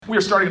We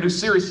are starting a new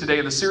series today,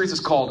 and the series is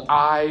called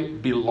I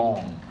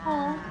Belong.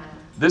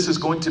 This is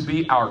going to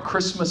be our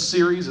Christmas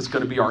series. It's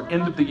going to be our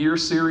end of the year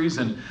series,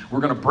 and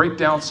we're going to break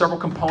down several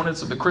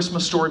components of the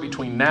Christmas story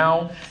between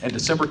now and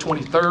December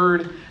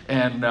 23rd,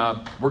 and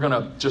we're going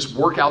to just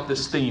work out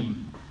this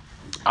theme,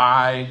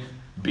 I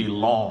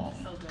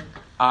belong.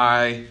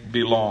 I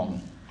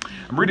belong.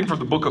 I'm reading from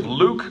the book of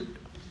Luke,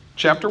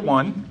 chapter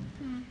 1,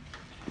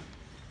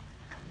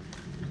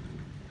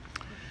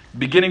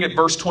 beginning at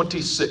verse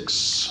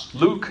 26.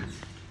 Luke,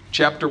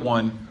 chapter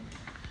 1,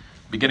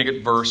 beginning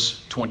at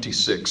verse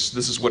 26.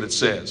 This is what it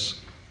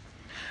says.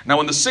 Now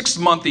in the 6th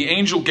month, the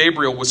angel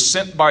Gabriel was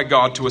sent by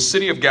God to a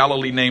city of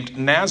Galilee named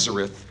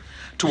Nazareth,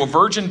 to a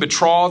virgin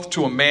betrothed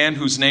to a man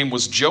whose name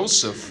was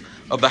Joseph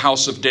of the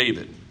house of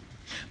David.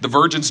 The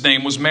virgin's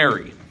name was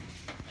Mary.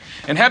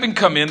 And having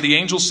come in, the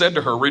angel said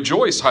to her,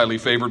 "Rejoice, highly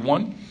favored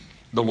one.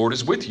 The Lord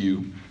is with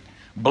you.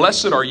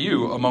 Blessed are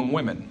you among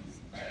women."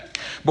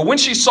 But when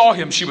she saw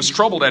him, she was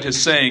troubled at his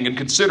saying and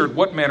considered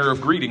what manner of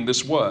greeting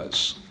this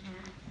was.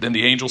 Then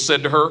the angel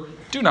said to her,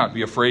 "Do not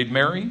be afraid,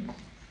 Mary,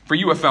 for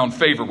you have found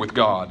favor with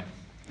God.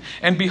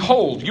 And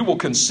behold, you will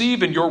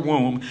conceive in your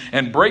womb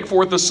and bring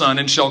forth a son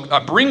and shall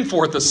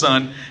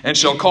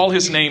call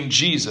his name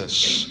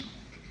Jesus.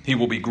 He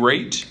will be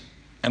great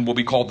and will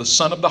be called the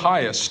Son of the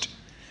Highest.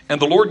 And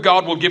the Lord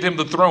God will give him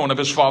the throne of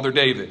his father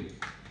David.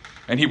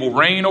 And he will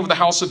reign over the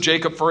house of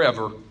Jacob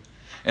forever,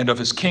 and of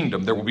his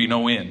kingdom there will be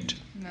no end."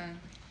 Amen.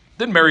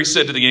 Then Mary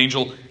said to the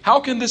angel,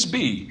 "How can this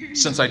be,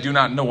 since I do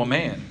not know a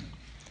man?"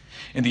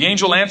 And the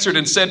angel answered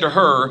and said to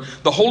her,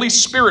 "The Holy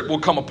Spirit will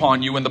come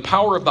upon you, and the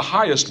power of the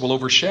Highest will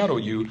overshadow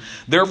you.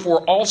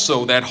 Therefore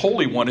also that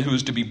Holy One who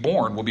is to be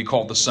born will be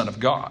called the Son of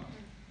God.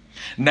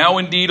 Now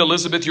indeed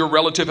Elizabeth, your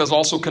relative, has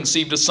also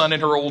conceived a son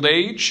in her old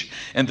age,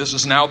 and this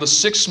is now the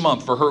 6th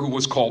month for her who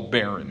was called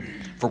barren.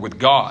 For with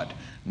God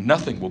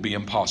nothing will be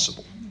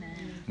impossible."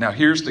 Now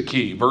here's the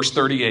key, verse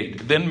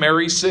 38. Then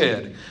Mary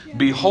said,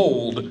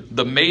 "Behold,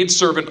 the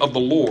maidservant of the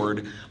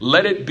Lord,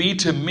 let it be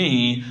to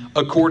me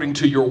according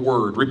to your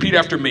word." Repeat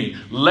after me.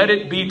 Let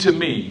it be to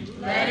me.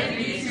 Let it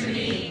be to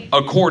me.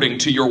 According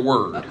to your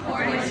word.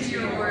 According to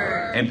your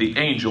word. And the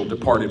angel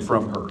departed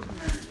from her.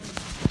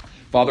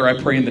 Father, I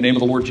pray in the name of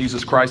the Lord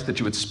Jesus Christ that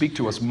you would speak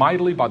to us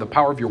mightily by the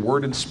power of your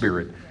word and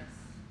spirit.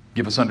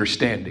 Give us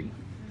understanding.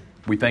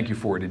 We thank you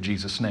for it in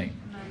Jesus' name.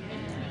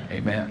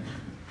 Amen.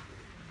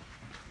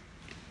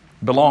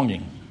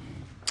 Belonging.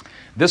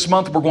 This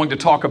month we're going to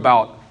talk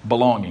about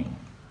belonging.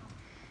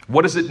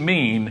 What does it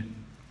mean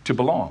to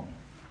belong?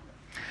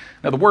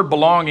 Now the word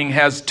belonging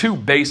has two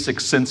basic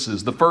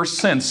senses. The first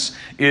sense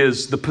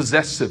is the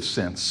possessive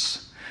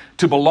sense.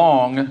 To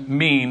belong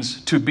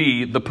means to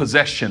be the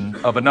possession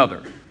of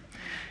another.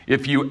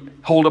 If you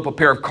hold up a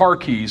pair of car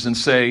keys and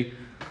say,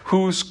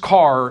 "Whose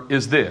car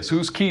is this?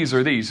 Whose keys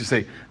are these?" You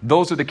say,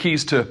 "Those are the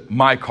keys to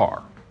my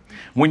car."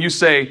 When you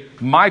say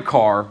my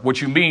car,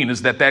 what you mean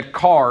is that that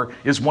car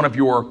is one of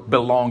your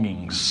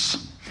belongings.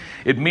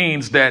 It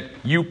means that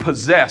you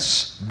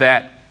possess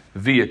that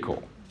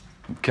vehicle.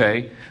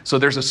 Okay? So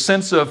there's a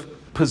sense of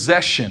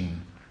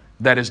possession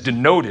that is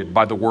denoted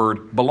by the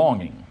word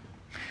belonging.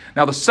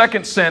 Now the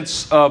second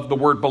sense of the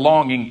word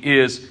belonging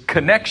is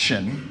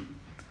connection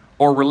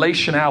or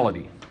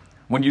relationality.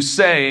 When you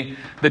say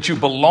that you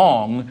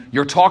belong,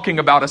 you're talking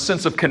about a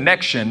sense of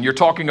connection. You're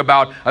talking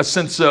about a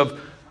sense of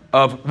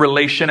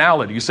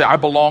relationality. You say, "I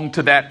belong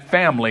to that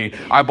family.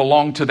 I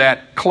belong to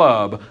that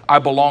club. I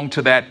belong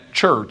to that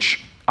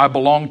church. I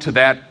belong to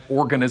that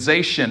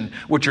organization."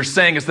 What you're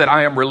saying is that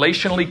I am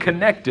relationally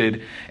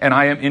connected and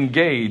I am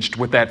engaged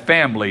with that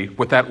family,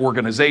 with that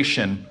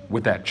organization,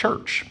 with that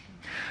church.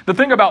 The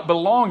thing about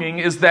belonging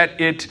is that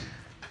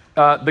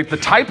the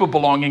type of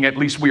belonging, at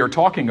least we are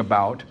talking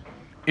about,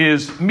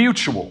 is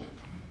mutual.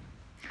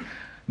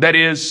 That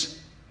is,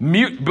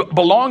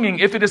 belonging,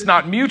 if it is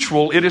not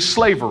mutual, it is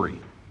slavery.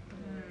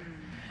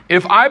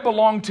 If I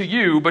belong to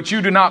you, but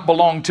you do not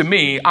belong to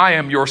me, I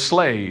am your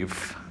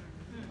slave.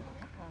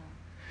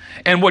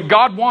 And what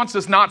God wants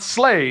is not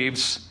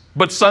slaves,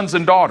 but sons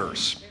and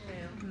daughters.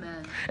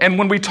 Amen. And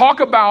when we talk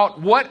about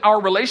what our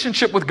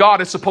relationship with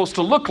God is supposed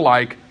to look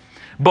like,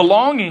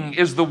 belonging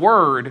is the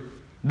word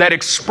that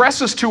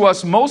expresses to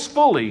us most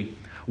fully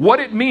what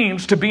it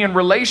means to be in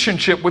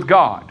relationship with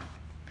God.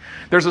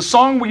 There's a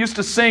song we used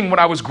to sing when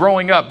I was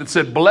growing up that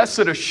said,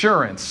 "Blessed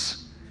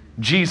assurance,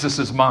 Jesus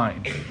is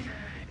mine."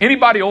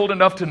 Anybody old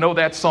enough to know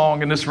that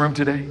song in this room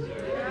today?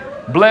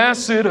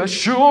 Blessed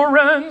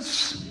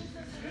assurance,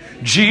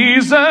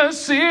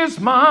 Jesus is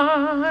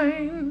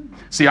mine.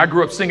 See, I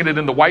grew up singing it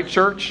in the white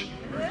church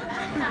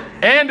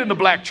and in the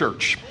black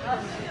church.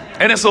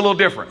 And it's a little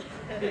different.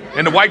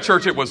 In the white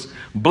church, it was,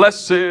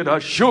 "Blessed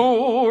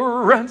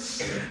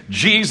assurance,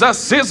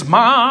 Jesus is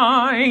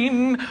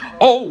mine.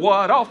 Oh,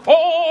 what a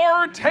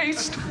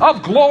foretaste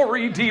of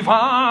glory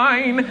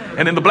divine."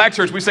 And in the black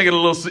church, we sing it a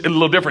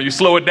little different. You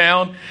slow it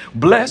down.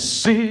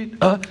 "Blessed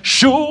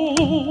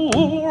assurance,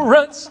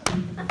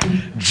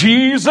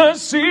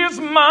 Jesus is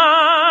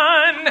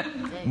mine."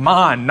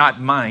 Mine,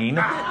 not mine.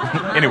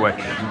 Anyway.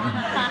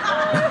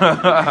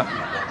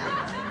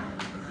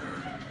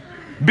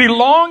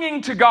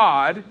 Belonging to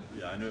God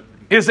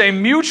is a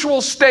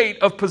mutual state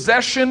of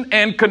possession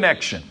and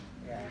connection.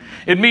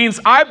 It means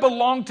I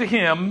belong to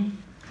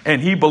Him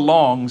and He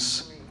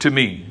belongs to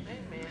me.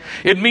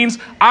 It means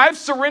I've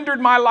surrendered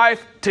my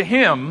life to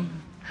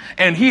Him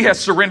and He has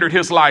surrendered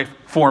His life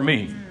for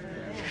me.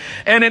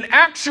 And in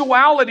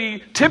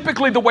actuality,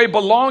 typically the way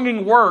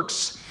belonging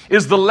works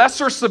is the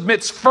lesser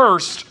submits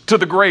first to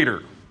the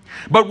greater.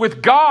 But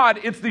with God,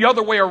 it's the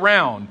other way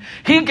around.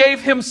 He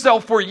gave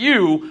Himself for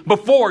you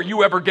before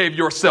you ever gave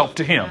yourself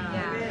to Him.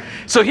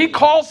 So He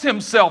calls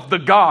Himself the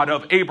God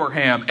of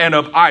Abraham and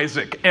of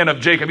Isaac and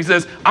of Jacob. He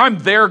says, I'm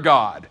their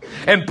God.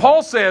 And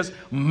Paul says,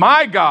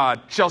 my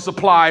God shall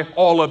supply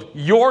all of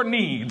your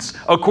needs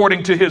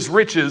according to His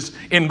riches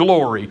in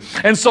glory.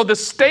 And so the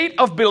state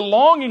of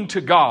belonging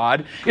to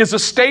God is a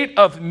state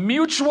of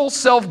mutual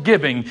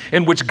self-giving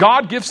in which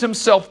God gives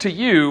Himself to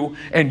you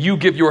and you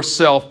give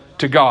yourself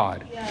to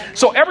God.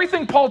 So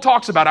everything Paul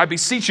talks about, I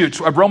beseech you,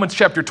 Romans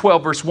chapter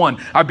 12, verse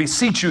 1, I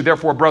beseech you,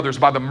 therefore, brothers,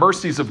 by the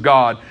mercies of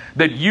God,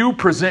 that you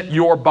present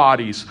your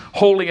bodies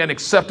holy and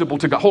acceptable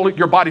to God. Holy,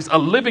 your bodies a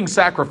living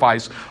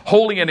sacrifice,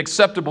 holy and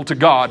acceptable to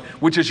God,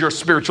 which is your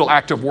spiritual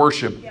act of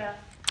worship.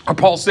 Or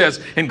Paul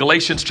says in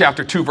Galatians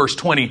chapter 2, verse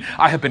 20,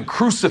 I have been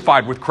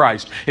crucified with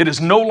Christ. It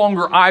is no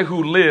longer I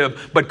who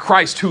live, but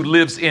Christ who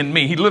lives in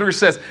me. He literally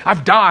says,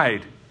 I've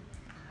died.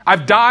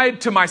 I've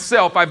died to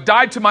myself. I've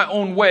died to my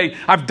own way.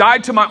 I've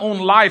died to my own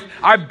life.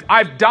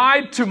 I've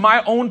died to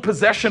my own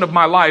possession of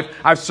my life.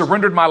 I've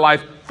surrendered my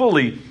life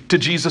fully to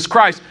Jesus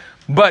Christ.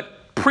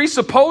 But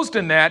presupposed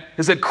in that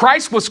is that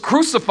Christ was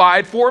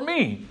crucified for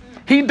me.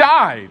 He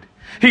died.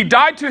 He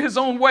died to His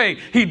own way.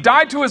 He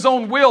died to His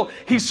own will.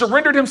 He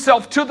surrendered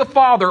Himself to the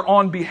Father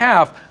on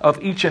behalf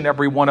of each and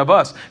every one of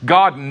us.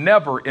 God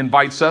never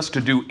invites us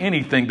to do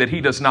anything that He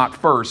does not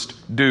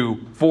first do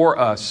for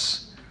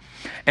us.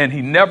 And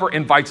He never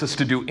invites us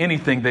to do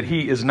anything that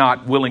He is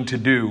not willing to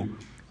do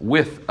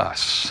with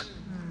us.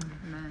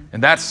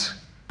 And that's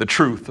the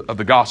truth of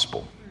the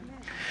gospel.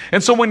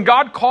 And so when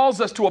God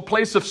calls us to a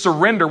place of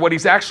surrender, what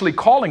He's actually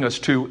calling us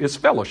to is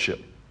fellowship.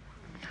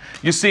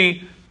 You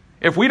see,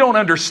 if we don't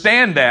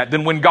understand that,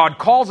 then when God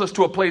calls us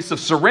to a place of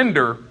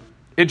surrender,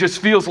 it just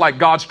feels like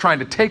God's trying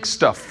to take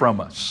stuff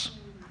from us.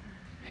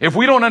 If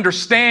we don't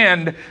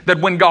understand that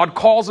when God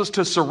calls us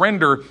to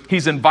surrender,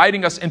 He's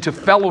inviting us into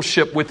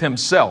fellowship with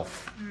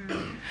Himself.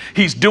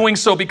 He's doing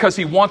so because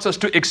He wants us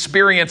to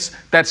experience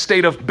that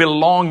state of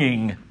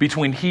belonging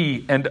between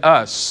He and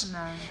us.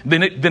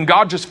 Then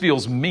God just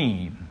feels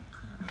mean.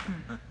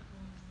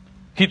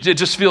 It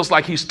just feels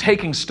like He's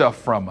taking stuff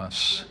from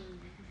us.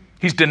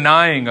 He's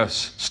denying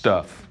us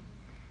stuff.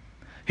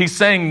 He's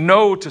saying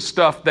no to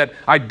stuff that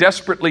I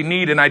desperately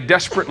need and I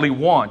desperately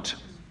want.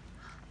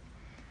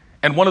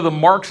 And one of the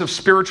marks of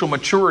spiritual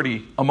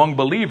maturity among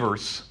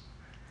believers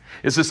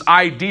is this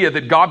idea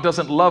that God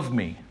doesn't love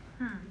me.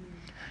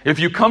 If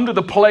you come to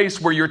the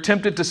place where you're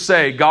tempted to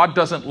say, God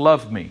doesn't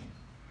love me,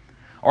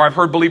 or I've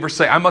heard believers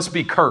say, I must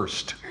be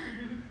cursed.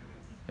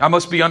 I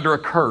must be under a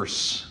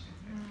curse.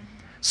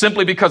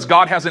 Simply because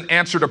God hasn't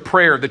answered a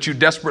prayer that you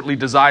desperately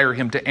desire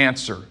Him to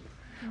answer.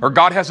 Or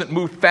God hasn't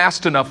moved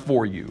fast enough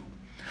for you.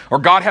 Or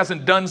God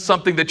hasn't done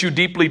something that you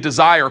deeply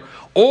desire.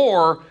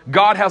 Or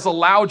God has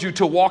allowed you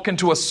to walk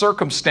into a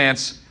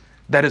circumstance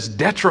that is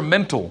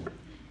detrimental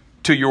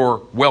to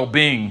your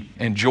well-being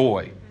and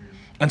joy.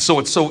 And so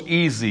it's so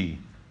easy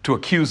to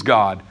accuse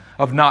God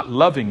of not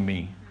loving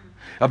me,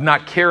 of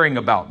not caring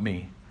about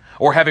me,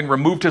 or having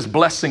removed His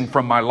blessing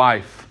from my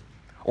life,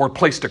 or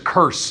placed a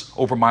curse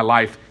over my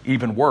life,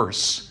 even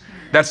worse.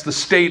 That's the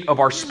state of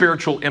our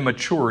spiritual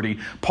immaturity.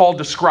 Paul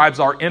describes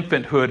our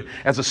infanthood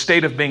as a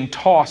state of being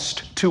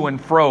tossed to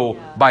and fro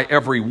by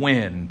every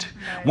wind.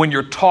 When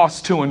you're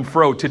tossed to and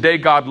fro, today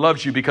God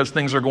loves you because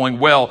things are going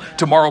well.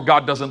 Tomorrow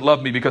God doesn't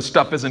love me because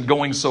stuff isn't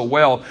going so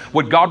well.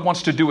 What God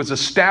wants to do is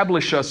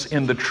establish us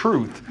in the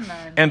truth.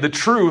 And the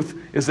truth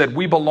is that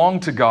we belong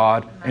to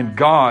God and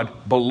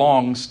God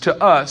belongs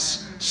to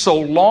us so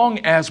long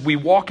as we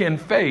walk in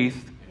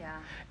faith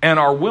and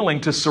are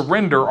willing to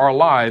surrender our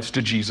lives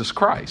to Jesus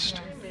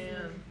Christ.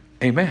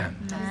 Amen.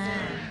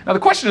 Now the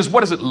question is,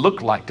 what does it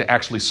look like to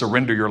actually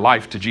surrender your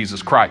life to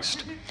Jesus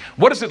Christ?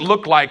 What does it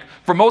look like?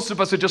 For most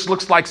of us, it just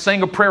looks like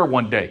saying a prayer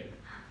one day.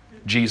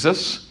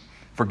 Jesus,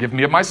 forgive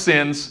me of my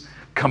sins.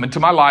 Come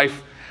into my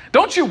life.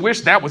 Don't you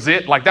wish that was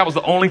it? Like that was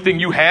the only thing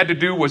you had to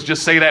do was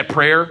just say that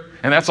prayer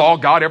and that's all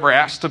God ever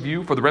asked of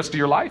you for the rest of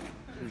your life?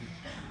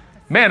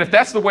 Man, if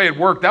that's the way it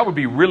worked, that would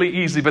be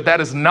really easy, but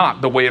that is not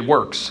the way it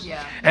works.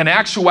 In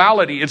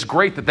actuality, it's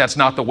great that that's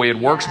not the way it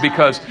works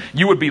because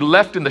you would be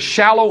left in the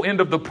shallow end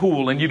of the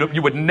pool and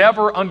you would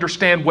never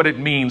understand what it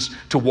means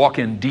to walk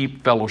in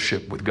deep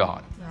fellowship with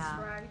God.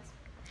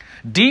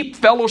 Deep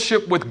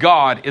fellowship with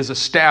God is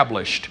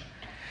established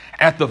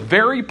at the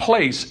very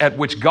place at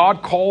which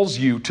God calls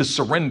you to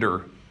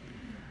surrender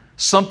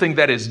something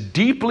that is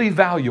deeply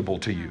valuable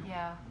to you.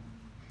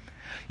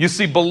 You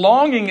see,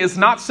 belonging is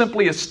not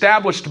simply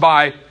established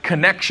by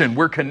connection.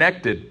 We're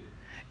connected.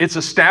 It's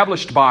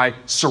established by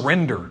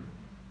surrender.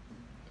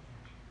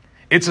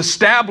 It's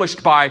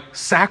established by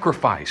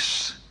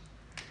sacrifice.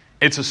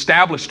 It's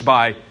established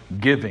by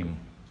giving.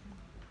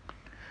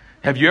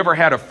 Have you ever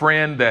had a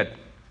friend that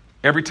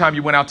every time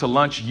you went out to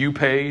lunch, you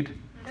paid?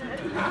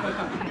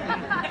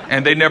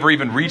 And they never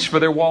even reached for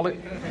their wallet?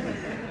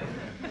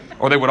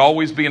 Or they would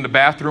always be in the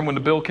bathroom when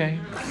the bill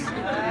came?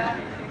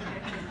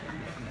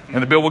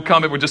 And the bill would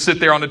come, it would just sit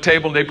there on the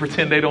table and they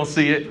pretend they don't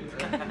see it.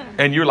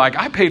 And you're like,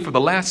 I paid for the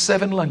last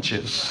 7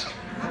 lunches.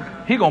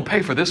 He gonna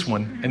pay for this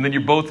one. And then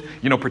you're both,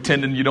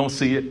 pretending you don't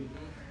see it.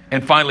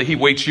 And finally he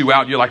waits you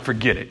out. You're like,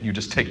 forget it. You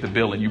just take the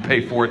bill and you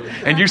pay for it.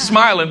 And you're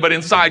smiling, but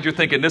inside you're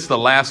thinking, this is the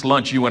last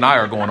lunch you and I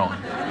are going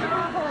on.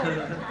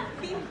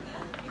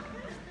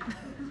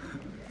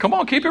 Come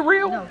on, keep it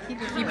real. No, keep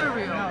it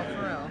real. No,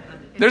 for real.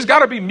 There's got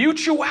to be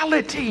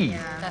mutuality.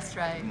 Yeah. That's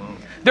right.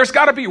 There's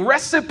got to be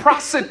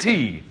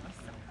reciprocity.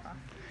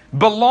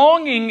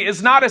 Belonging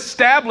is not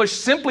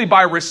established simply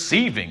by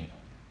receiving.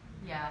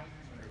 Yeah.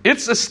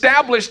 It's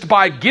established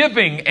by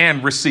giving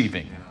and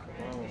receiving.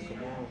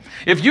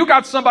 If you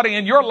got somebody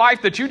in your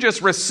life that you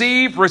just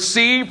receive,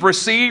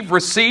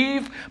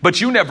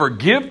 but you never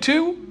give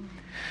to,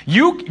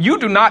 you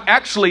do not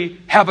actually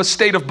have a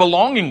state of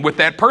belonging with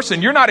that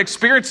person. You're not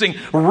experiencing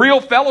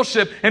real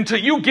fellowship until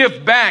you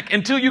give back,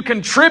 until you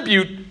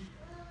contribute,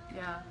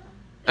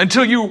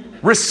 until you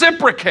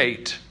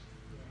reciprocate.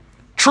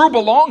 True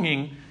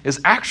belonging is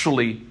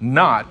actually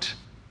not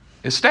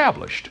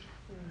established.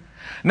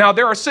 Now,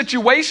 there are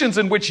situations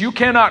in which you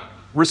cannot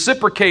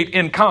reciprocate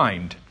in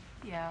kind.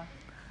 Yeah.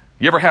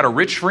 You ever had a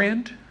rich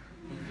friend?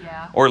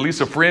 Yeah. Or at least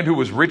a friend who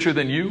was richer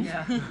than you?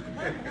 Yeah.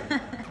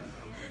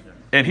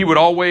 And he would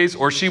always,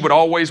 or she would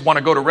always want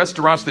to go to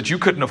restaurants that you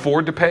couldn't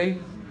afford to pay.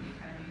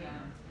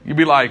 You'd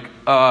be like,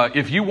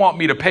 if you want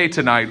me to pay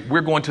tonight,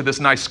 we're going to this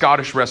nice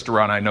Scottish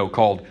restaurant I know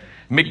called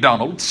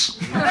McDonald's.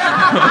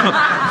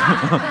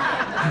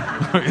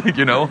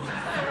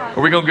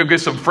 Or we're going to go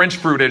get some French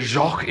fruit at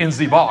Jacques in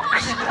the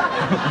Box.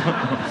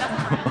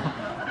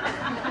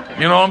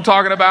 You know what I'm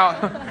talking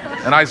about?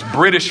 A nice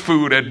British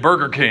food at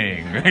Burger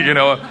King.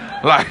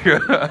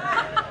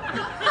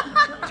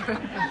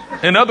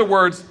 In other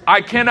words,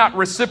 I cannot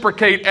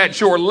reciprocate at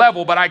your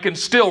level, but I can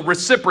still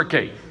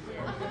reciprocate.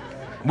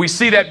 We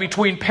see that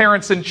between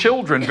parents and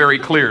children very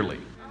clearly.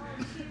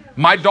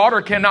 My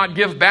daughter cannot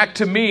give back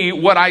to me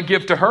what I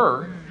give to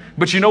her.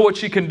 But you know what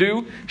she can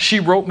do? She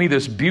wrote me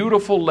this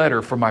beautiful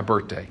letter for my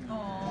birthday.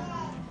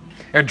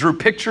 And drew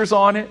pictures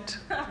on it.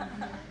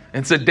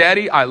 And said,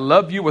 Daddy, I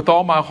love you with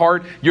all my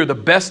heart. You're the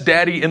best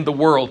daddy in the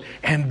world.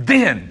 And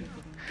then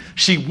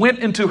she went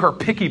into her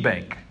piggy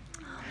bank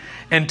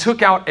and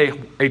took out a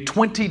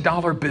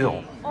 $20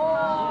 bill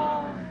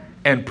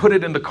and put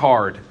it in the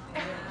card.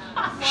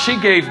 She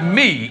gave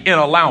me an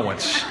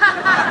allowance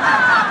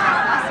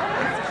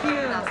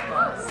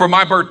for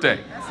my birthday.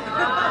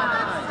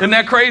 Isn't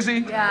that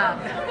crazy?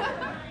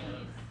 Yeah.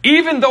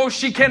 Even though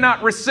she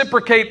cannot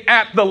reciprocate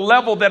at the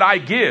level that I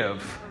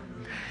give,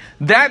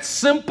 that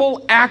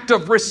simple act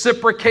of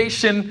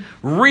reciprocation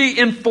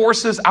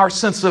reinforces our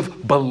sense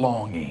of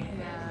belonging.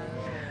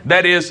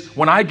 That is,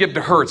 when I give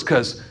to her, it's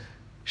because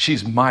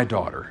she's my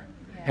daughter.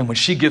 And when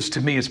she gives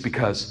to me, it's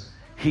because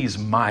he's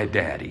my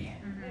daddy.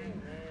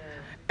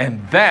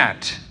 And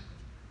that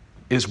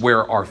is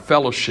where our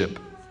fellowship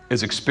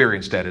is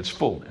experienced at its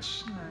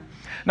fullness.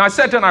 Now, I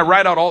sat down, I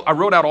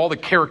wrote out all the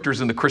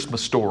characters in the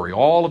Christmas story,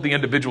 all of the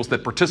individuals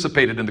that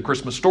participated in the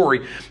Christmas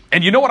story.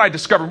 And you know what I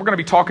discovered? We're going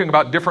to be talking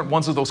about different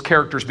ones of those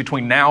characters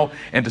between now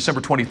and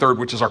December 23rd,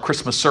 which is our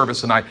Christmas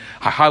service. And I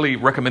highly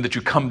recommend that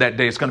you come that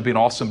day. It's going to be an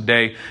awesome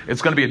day.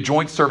 It's going to be a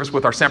joint service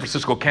with our San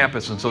Francisco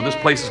campus. And so this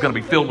place is going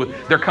to be filled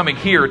with, they're coming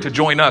here to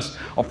join us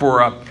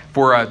for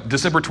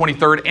December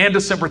 23rd and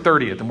December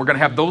 30th. And we're going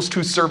to have those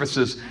two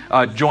services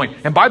joint.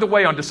 And by the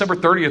way, on December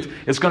 30th,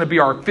 it's going to be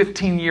our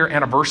 15-year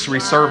anniversary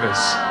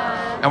service.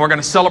 And we're going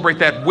to celebrate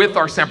that with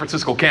our San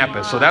Francisco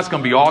campus. So that's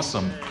going to be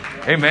awesome.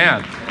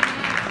 Amen.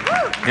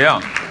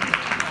 Yeah.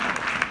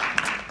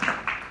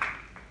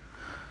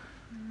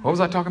 What was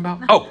I talking about?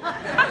 Oh,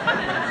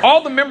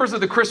 all the members of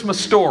the Christmas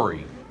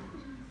story.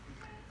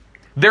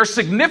 Their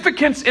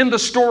significance in the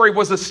story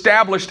was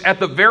established at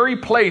the very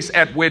place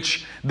at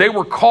which they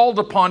were called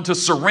upon to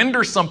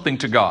surrender something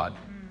to God.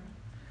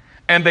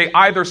 And they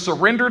either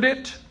surrendered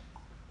it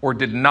or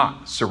did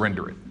not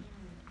surrender it.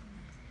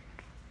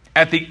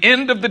 At the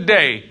end of the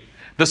day,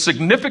 the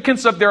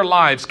significance of their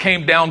lives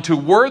came down to,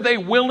 were they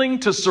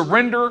willing to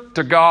surrender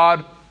to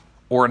God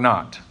or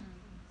not?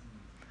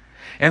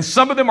 And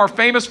some of them are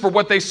famous for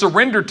what they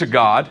surrendered to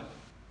God,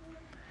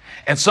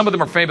 and some of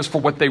them are famous for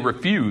what they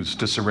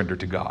refused to surrender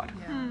to God.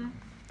 Yeah.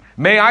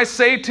 May I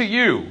say to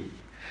you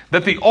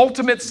that the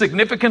ultimate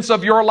significance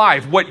of your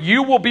life, what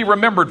you will be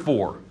remembered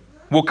for,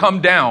 will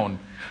come down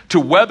to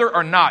whether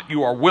or not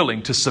you are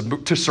willing to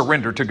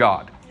surrender to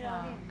God.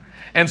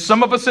 And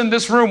some of us in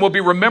this room will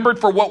be remembered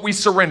for what we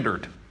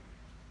surrendered.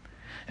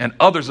 And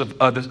others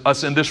of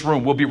us in this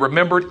room will be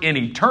remembered in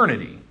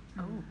eternity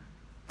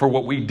for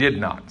what we did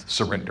not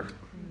surrender.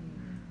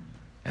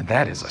 And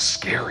that is a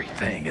scary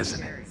thing,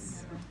 isn't it?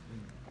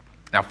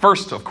 Now,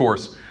 first, of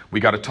course, we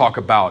got to talk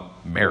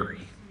about Mary.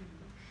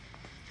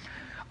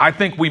 I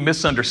think we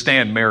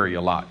misunderstand Mary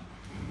a lot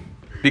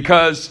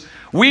because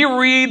we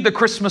read the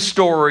Christmas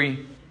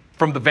story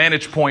from the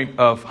vantage point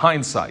of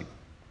hindsight.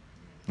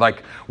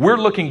 Like, we're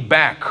looking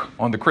back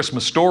on the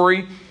Christmas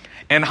story,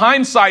 and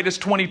hindsight is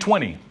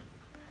 20/20.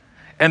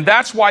 And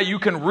that's why you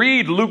can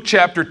read Luke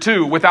chapter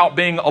 2 without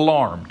being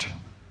alarmed.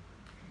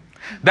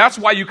 That's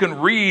why you can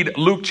read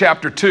Luke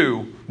chapter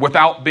 2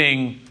 without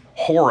being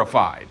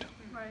horrified.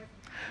 Right.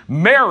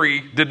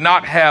 Mary did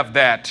not have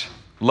that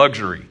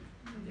luxury.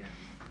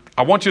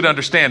 I want you to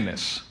understand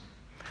this.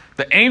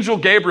 The angel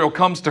Gabriel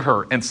comes to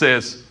her and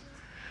says,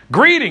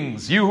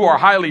 "Greetings, you who are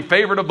highly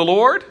favored of the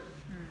Lord."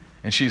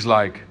 And she's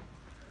like,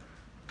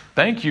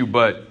 "Thank you,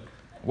 but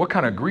what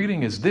kind of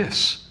greeting is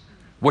this?"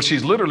 What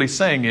she's literally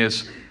saying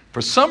is,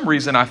 for some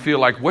reason, I feel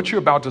like what you're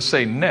about to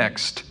say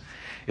next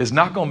is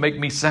not going to make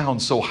me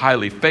sound so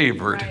highly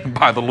favored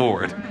by the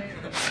Lord.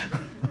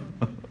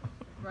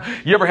 Right.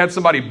 You ever had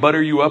somebody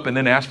butter you up and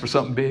then ask for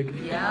something big?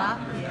 Yeah.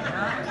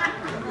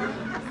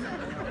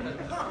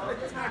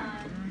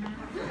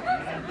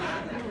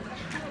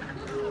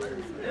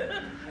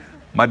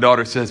 My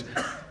daughter says,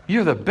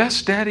 "You're the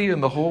best daddy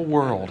in the whole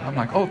world." I'm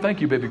like, "Oh,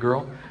 thank you, baby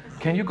girl.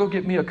 Can you go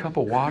get me a cup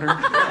of water?"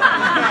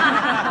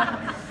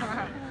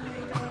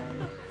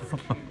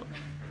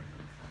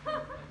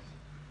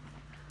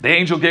 The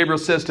angel Gabriel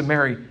says to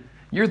Mary,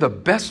 "You're the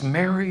best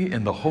Mary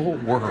in the whole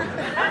world."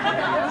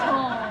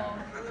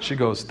 She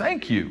goes,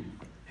 "Thank you."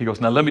 He goes,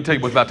 "Now let me tell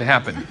you what's about to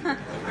happen.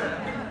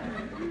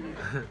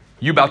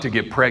 You're about to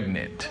get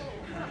pregnant."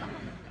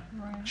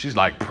 She's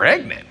like,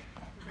 "Pregnant?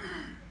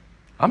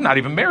 I'm not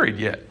even married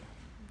yet.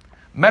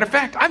 Matter of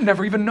fact, I've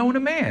never even known a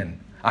man."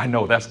 I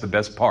know, that's the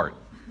best part.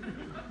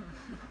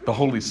 The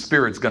Holy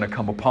Spirit's going to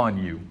come upon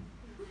you.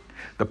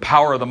 The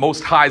power of the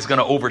Most High is going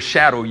to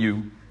overshadow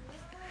you.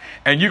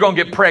 And you're going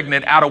to get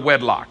pregnant out of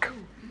wedlock.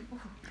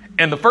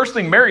 And the first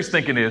thing Mary's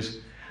thinking is,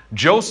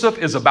 Joseph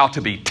is about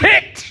to be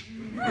ticked.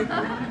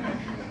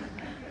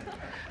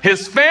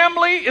 His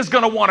family is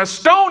going to want to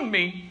stone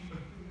me.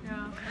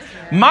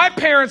 My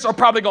parents are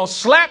probably going to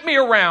slap me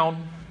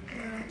around.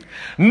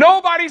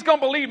 Nobody's going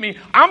to believe me.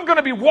 I'm going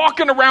to be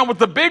walking around with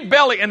the big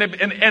belly, and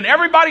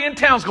everybody in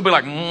town's going to be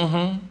like,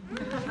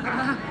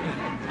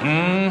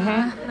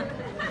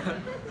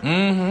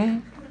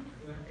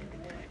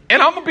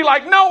 And I'm going to be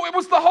like, "No, it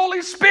was the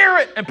Holy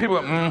Spirit." And people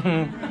go,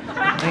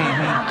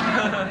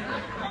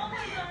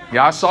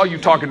 "Yeah, I saw you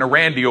talking to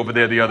Randy over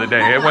there the other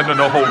day. It wasn't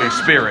no Holy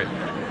Spirit."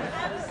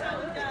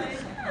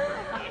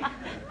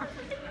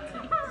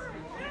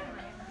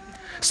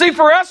 See,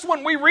 for us,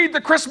 when we read the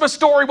Christmas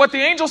story, what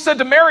the angel said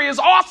to Mary is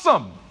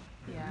awesome.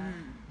 Yeah.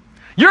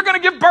 You're going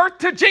to give birth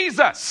to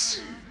Jesus.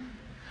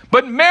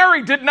 But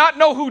Mary did not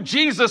know who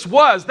Jesus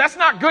was. That's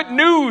not good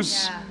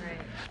news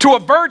to a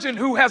virgin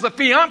who has a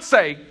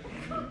fiance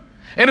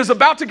and is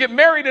about to get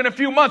married in a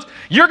few months.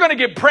 You're going to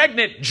get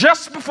pregnant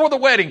just before the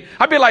wedding.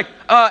 I'd be like,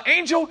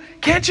 "Angel,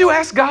 can't you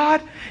ask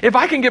God if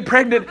I can get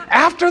pregnant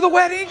after the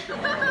wedding?"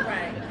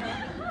 Right.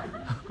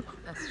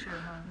 That's true,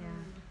 huh? Yeah.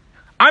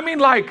 I mean,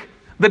 like,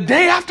 the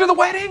day after the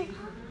wedding?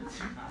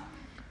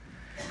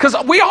 Because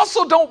we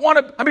also don't want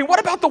to, what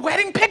about the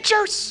wedding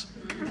pictures?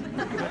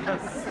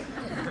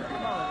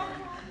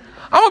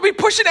 I'm going to be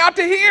pushing out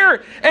to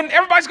here, and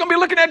everybody's going to be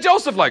looking at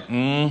Joseph like, I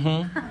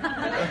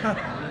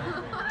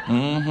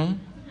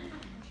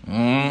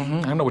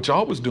know what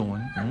y'all was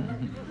doing.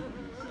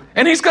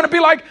 And he's going to be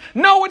like,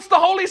 "No, it's the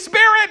Holy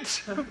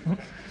Spirit."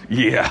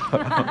 Yeah,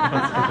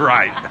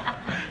 right.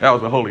 That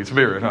was the Holy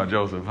Spirit, huh,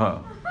 Joseph, huh?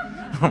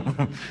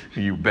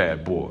 You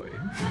bad boy.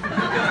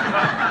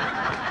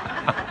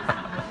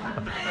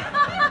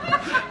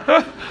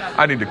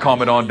 I need to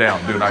calm it on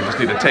down, dude. I just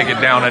need to take it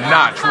down a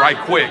notch right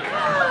quick.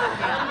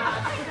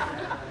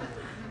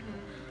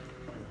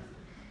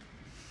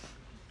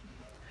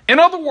 In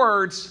other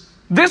words,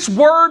 this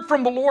word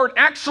from the Lord,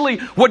 actually,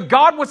 what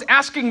God was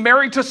asking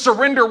Mary to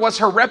surrender was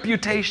her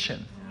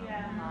reputation.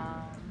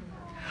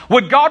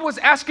 What God was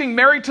asking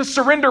Mary to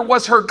surrender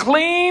was her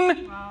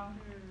clean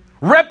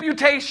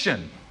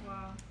reputation.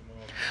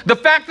 The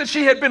fact that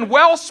she had been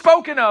well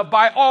spoken of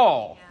by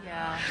all.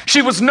 Yeah.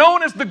 She was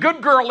known as the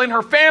good girl in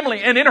her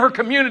family and in her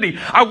community.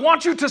 I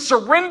want you to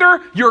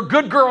surrender your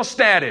good girl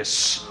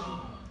status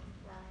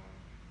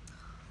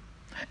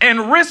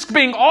and risk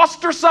being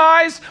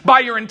ostracized by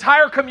your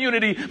entire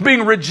community,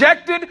 being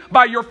rejected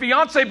by your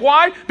fiance.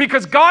 Why?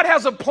 Because God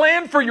has a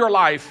plan for your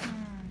life.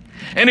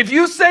 And if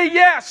you say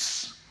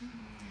yes,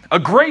 a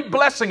great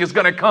blessing is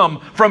going to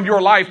come from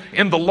your life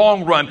in the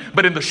long run.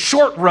 But in the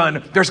short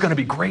run, there's going to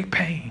be great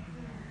pain.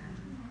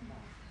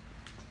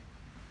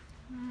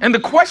 And the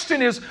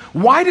question is,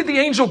 why did the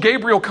angel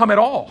Gabriel come at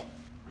all?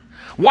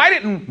 Why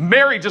didn't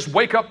Mary just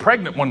wake up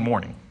pregnant one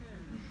morning?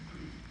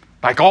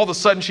 Like all of a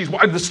sudden she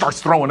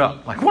starts throwing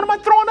up. Like, what am I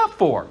throwing up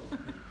for?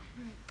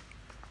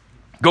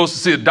 Goes to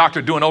see a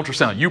doctor doing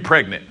ultrasound. You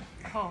pregnant.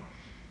 Oh.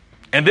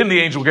 And then the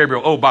angel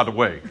Gabriel, "Oh, by the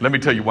way, let me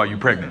tell you why you're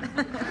pregnant."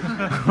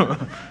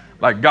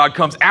 Like God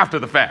comes after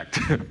the fact.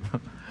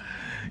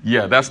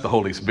 Yeah, that's the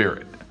Holy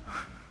Spirit.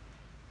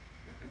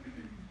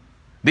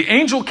 The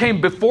angel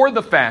came before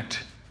the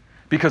fact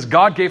because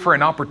God gave her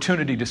an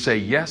opportunity to say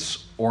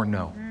yes or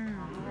no.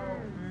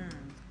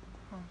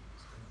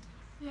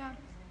 Yeah.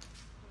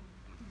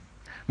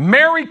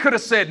 Mary could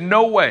have said,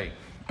 no way.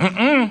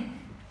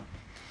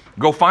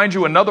 Go find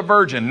you another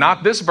virgin,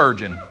 not this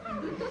virgin.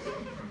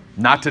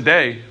 Not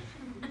today.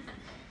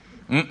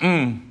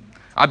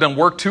 I done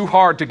worked too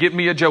hard to get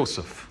me a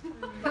Joseph.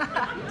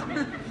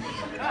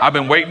 I've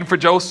been waiting for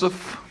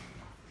Joseph.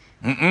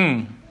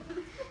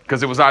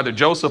 Because it was either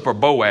Joseph or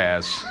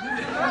Boaz.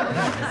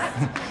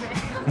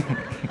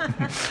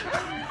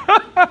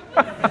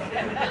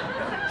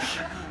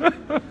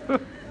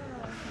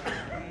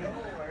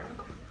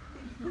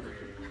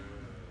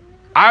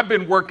 I've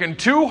been working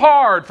too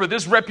hard for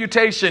this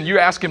reputation. You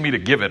asking me to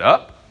give it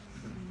up?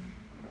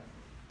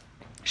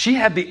 She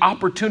had the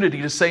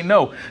opportunity to say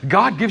no.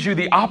 God gives you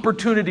the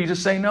opportunity to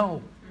say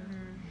no.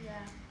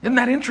 Isn't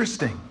that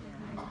interesting?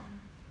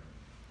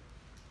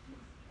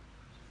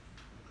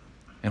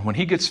 And when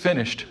he gets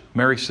finished,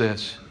 Mary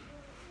says,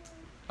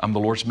 I'm the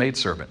Lord's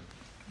maidservant.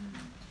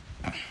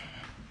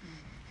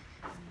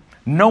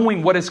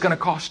 Knowing what it's going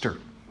to cost her.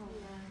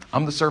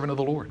 I'm the servant of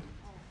the Lord.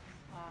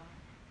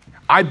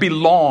 I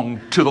belong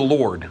to the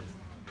Lord.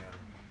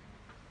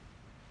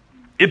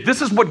 If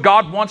this is what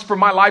God wants for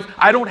my life,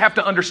 I don't have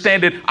to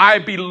understand it. I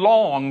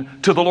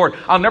belong to the Lord.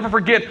 I'll never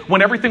forget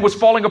when everything was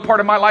falling apart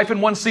in my life in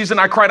one season,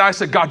 I cried. I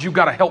said, God, you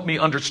got to help me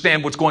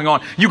understand what's going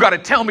on. You got to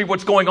tell me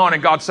what's going on.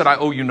 And God said, I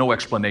owe you no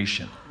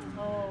explanation.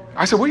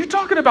 I said, what are you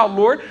talking about,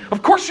 Lord?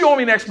 Of course you owe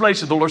me an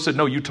explanation. The Lord said,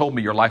 no, you told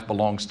me your life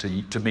belongs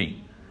to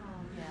me.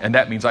 And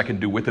that means I can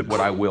do with it what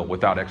I will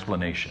without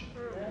explanation.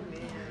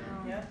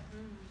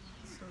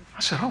 I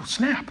said, oh,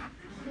 snap.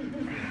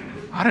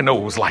 I didn't know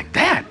it was like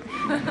that.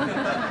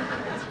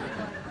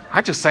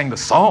 I just sang the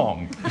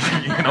song.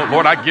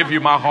 Lord, I give you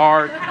my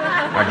heart.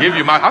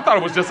 I thought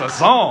it was just a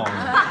song.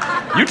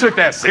 You took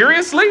that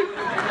seriously?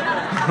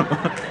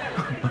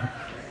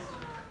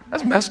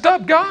 That's messed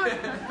up, God.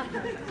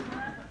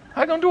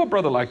 How you going to do a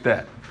brother like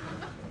that?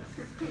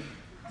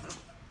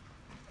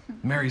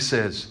 Mary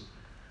says,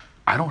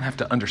 I don't have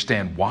to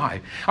understand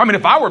why. I mean,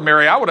 if I were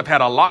Mary, I would have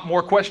had a lot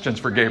more questions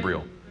for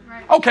Gabriel.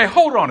 Okay,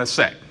 hold on a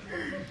sec.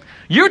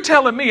 You're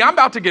telling me I'm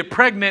about to get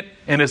pregnant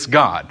and it's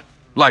God.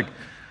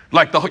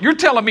 You're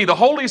telling me the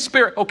Holy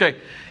Spirit. Okay,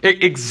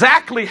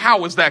 exactly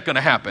how is that going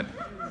to happen?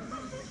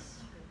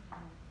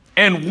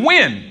 And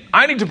when?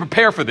 I need to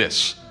prepare for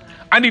this.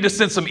 I need to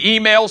send some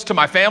emails to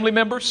my family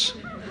members.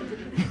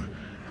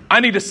 I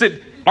need to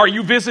sit. Are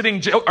you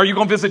going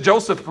to visit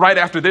Joseph right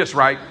after this,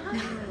 right?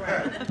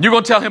 You're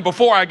going to tell him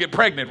before I get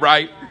pregnant,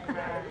 right?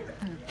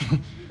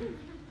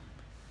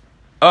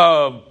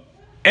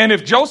 And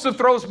if Joseph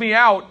throws me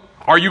out,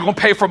 are you going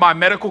to pay for my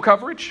medical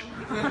coverage?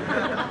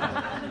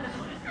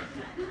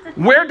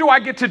 Where do I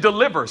get to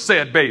deliver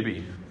said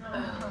baby?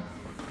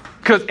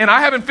 And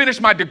I haven't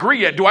finished my degree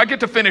yet. Do I get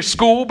to finish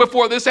school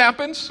before this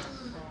happens?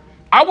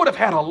 I would have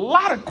had a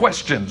lot of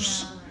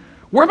questions.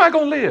 Where am I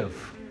going to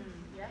live?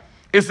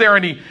 Is there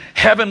any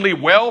heavenly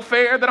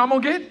welfare that I'm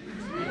going to get?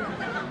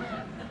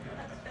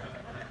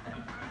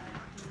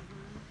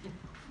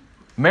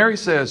 Mary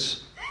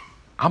says,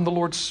 I'm the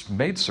Lord's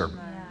maidservant.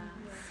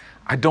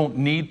 I don't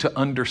need to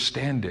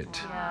understand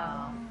it.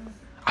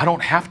 I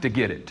don't have to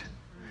get it.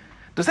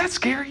 Does that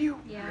scare you?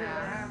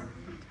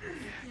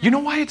 You know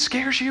why it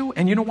scares you?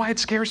 And you know why it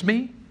scares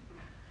me?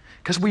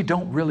 Because we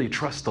don't really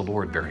trust the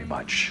Lord very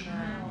much.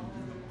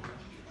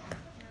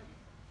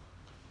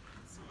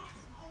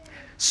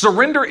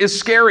 Surrender is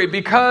scary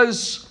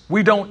because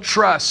we don't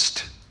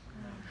trust.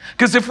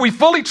 Because if we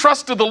fully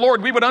trusted the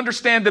Lord, we would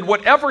understand that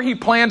whatever He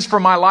plans for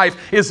my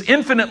life is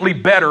infinitely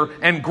better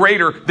and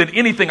greater than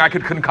anything I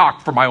could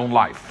concoct for my own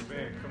life.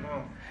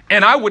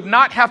 And I would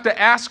not have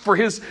to ask for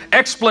His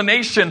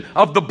explanation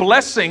of the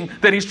blessing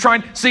that He's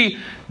trying. See,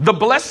 the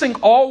blessing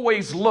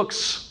always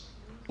looks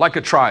like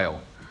a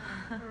trial.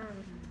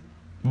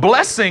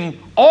 Blessing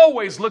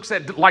always looks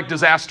like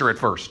disaster at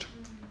first.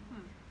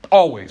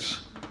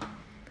 Always.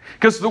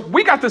 Because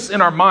we got this in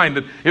our mind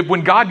that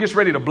when God gets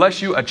ready to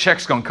bless you, a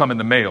check's going to come in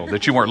the mail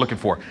that you weren't looking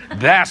for.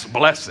 That's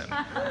blessing.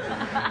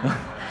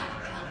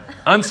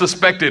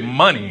 Unsuspected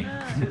money.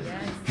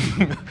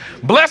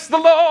 Bless the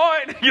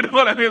Lord. You know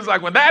what I mean? It's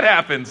like when that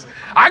happens,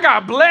 I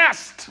got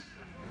blessed.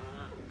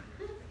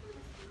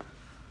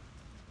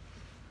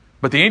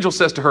 But the angel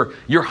says to her,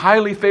 you're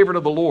highly favored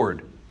of the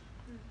Lord,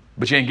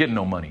 but you ain't getting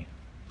no money.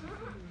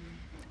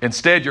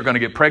 Instead, you're going to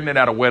get pregnant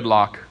out of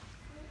wedlock.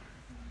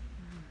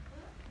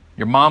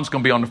 Your mom's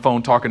going to be on the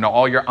phone talking to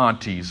all your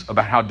aunties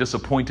about how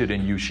disappointed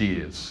in you she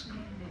is.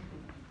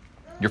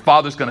 Your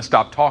father's going to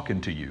stop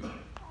talking to you.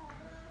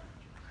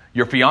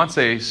 Your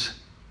fiance's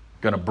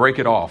going to break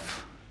it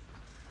off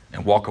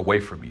and walk away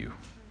from you.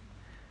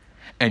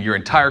 And your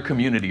entire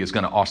community is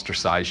going to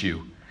ostracize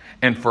you.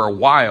 And for a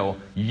while,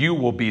 you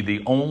will be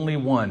the only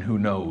one who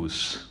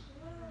knows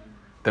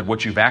that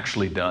what you've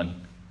actually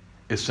done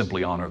is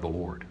simply honor the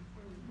Lord.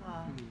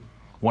 Wow.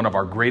 One of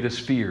our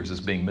greatest fears is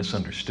being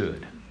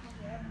misunderstood.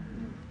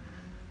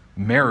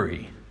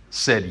 Mary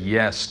said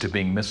yes to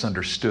being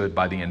misunderstood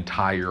by the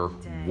entire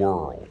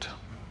world.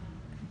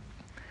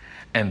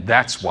 And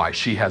that's why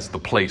she has the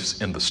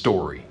place in the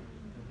story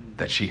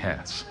that she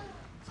has.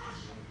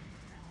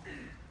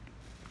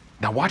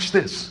 Now watch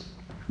this.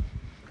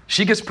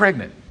 She gets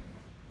pregnant.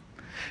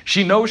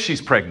 She knows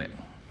she's pregnant.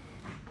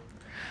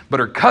 But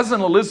her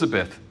cousin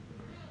Elizabeth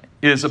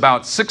is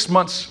about 6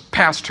 months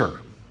past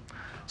her.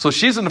 So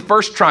she's in the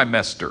first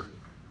trimester.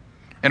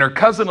 And her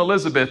cousin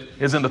Elizabeth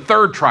is in the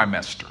third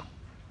trimester.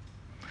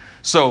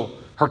 So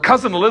her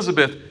cousin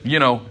Elizabeth,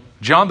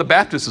 John the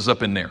Baptist is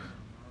up in there.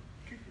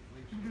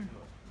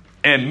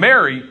 And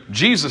Mary,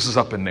 Jesus is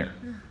up in there.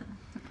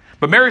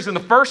 But Mary's in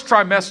the first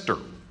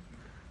trimester.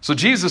 So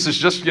Jesus is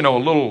just, a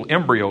little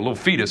embryo, a little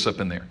fetus up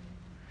in there.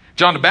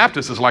 John the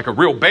Baptist is like a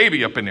real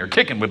baby up in there,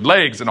 kicking with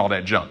legs and all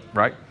that junk,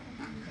 right?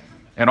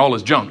 And all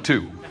his junk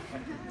too.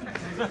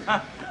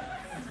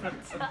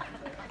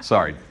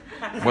 Sorry,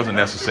 wasn't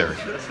necessary.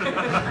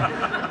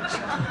 I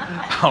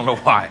don't know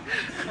why.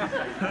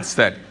 It's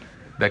that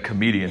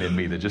comedian in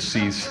me that just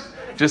sees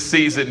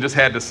it and just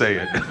had to say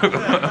it.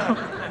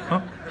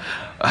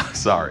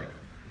 Sorry.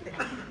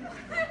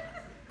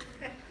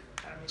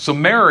 So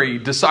Mary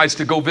decides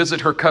to go visit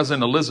her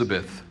cousin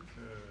Elizabeth.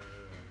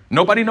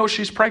 Nobody knows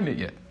she's pregnant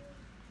yet.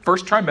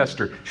 First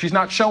trimester, she's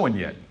not showing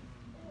yet.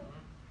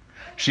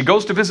 She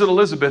goes to visit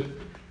Elizabeth,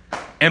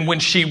 and when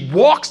she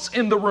walks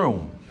in the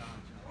room,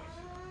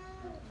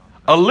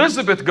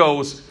 Elizabeth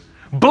goes,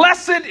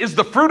 "Blessed is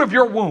the fruit of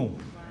your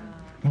womb.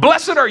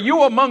 Blessed are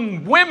you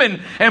among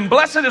women, and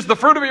blessed is the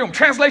fruit of your womb."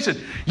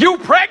 Translation, you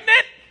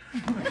pregnant?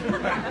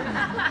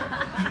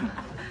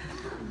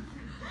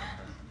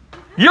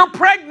 You're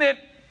pregnant,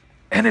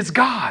 and it's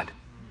God.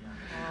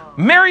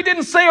 Mary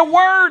didn't say a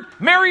word.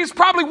 Mary's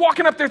probably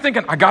walking up there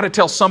thinking, I got to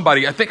tell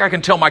somebody. I think I can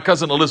tell my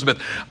cousin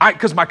Elizabeth.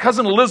 Because my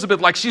cousin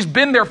Elizabeth, she's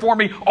been there for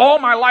me all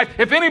my life.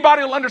 If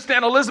anybody will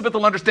understand, Elizabeth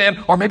will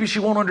understand. Or maybe she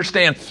won't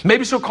understand.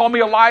 Maybe she'll call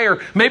me a liar.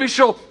 Maybe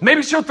she'll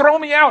throw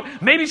me out.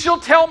 Maybe she'll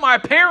tell my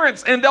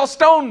parents and they'll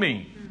stone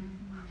me.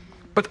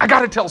 But I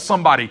got to tell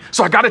somebody.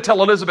 So I got to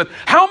tell Elizabeth.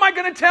 How am I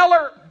going to tell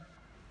her?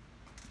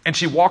 And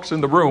she walks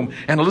in the room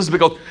and Elizabeth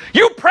goes,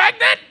 "You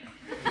pregnant?"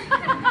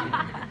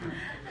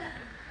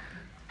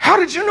 "How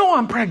did you know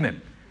I'm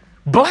pregnant?"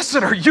 "Blessed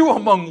are you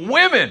among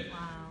women. Wow.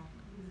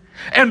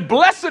 And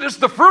blessed is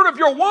the fruit of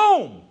your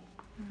womb."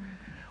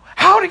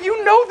 "How do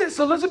you know this,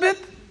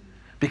 Elizabeth?"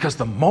 "Because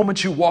the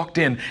moment you walked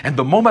in and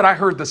the moment I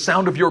heard the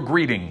sound of your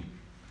greeting,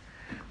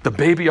 the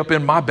baby up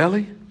in my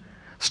belly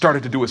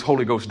started to do his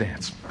Holy Ghost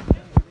dance."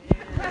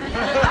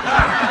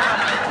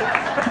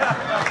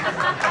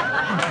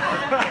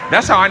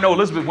 That's how I know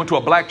Elizabeth went to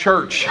a black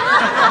church.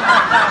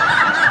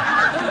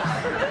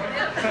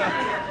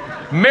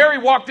 Mary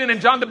walked in and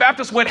John the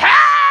Baptist went,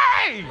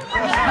 "Hey!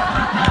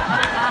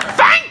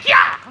 Thank ya!"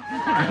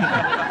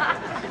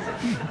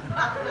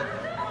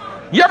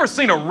 You ever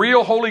seen a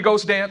real Holy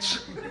Ghost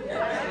dance?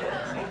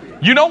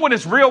 You know when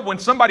it's real, when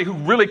somebody who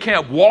really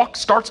can't walk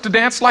starts to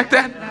dance like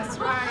that? That's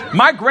right.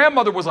 My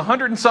grandmother was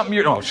 100 and something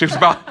years old.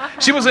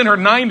 She was in her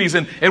 90s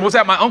and it was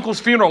at my uncle's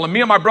funeral and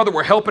me and my brother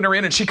were helping her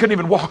in and she couldn't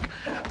even walk.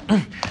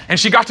 And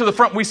she got to the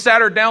front. We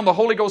sat her down. The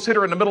Holy Ghost hit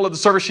her in the middle of the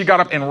service. She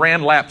got up and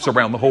ran laps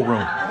around the whole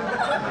room.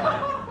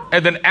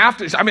 And then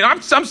after,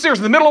 I'm serious,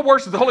 in the middle of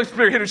worship, the Holy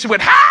Spirit hit her. She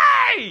went,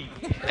 "Hey!"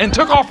 and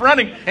took off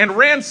running and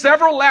ran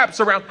several laps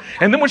around.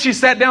 And then when she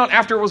sat down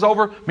after it was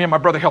over, me and my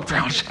brother helped her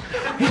out.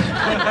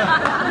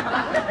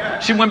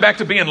 She went back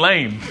to being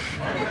lame.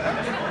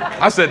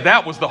 I said,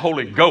 that was the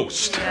Holy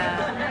Ghost.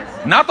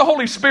 Not the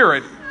Holy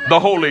Spirit, the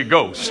Holy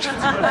Ghost.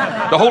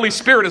 The Holy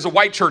Spirit is a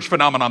white church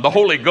phenomenon. The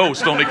Holy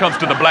Ghost only comes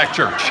to the black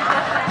church.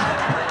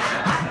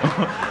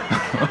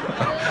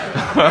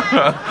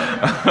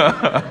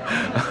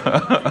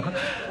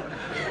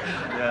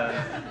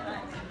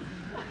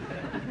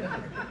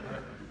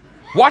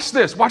 Watch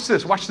this, watch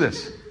this, watch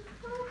this.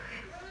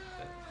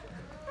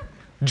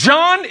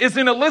 John is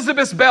in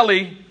Elizabeth's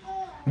belly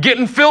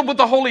getting filled with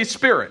the Holy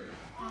Spirit.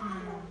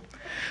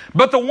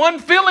 But the one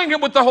filling him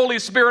with the Holy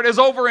Spirit is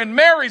over in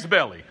Mary's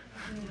belly.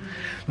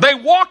 They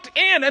walked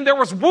in and there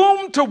was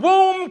womb to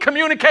womb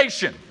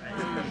communication.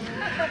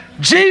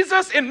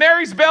 Jesus in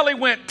Mary's belly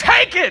went,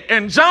 "Take it."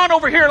 And John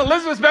over here in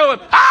Elizabeth's belly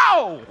went,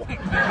 "Ow!"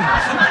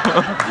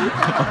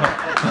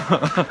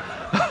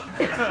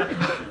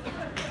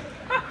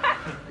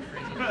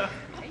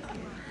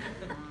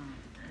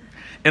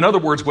 In other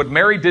words, what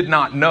Mary did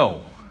not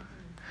know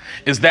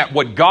is that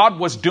what God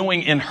was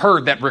doing in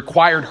her that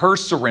required her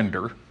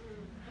surrender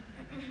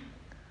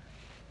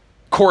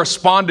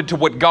corresponded to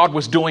what God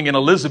was doing in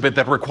Elizabeth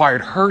that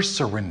required her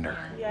surrender.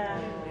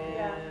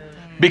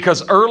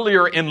 Because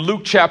earlier in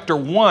Luke chapter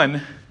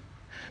 1,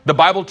 the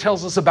Bible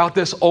tells us about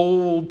this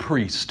old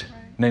priest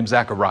named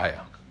Zechariah.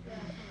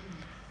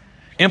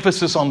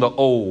 Emphasis on the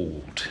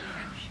old.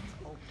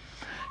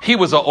 He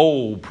was an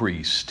old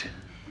priest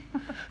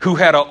who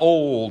had an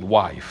old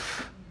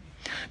wife.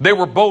 They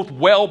were both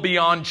well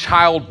beyond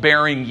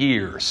childbearing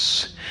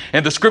years.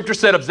 And the scripture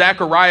said of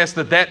Zacharias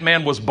that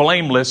man was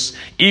blameless,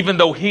 even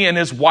though he and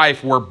his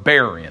wife were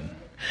barren.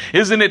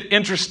 Isn't it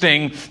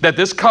interesting that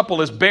this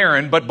couple is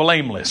barren but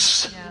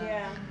blameless?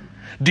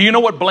 Do you know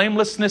what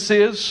blamelessness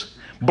is?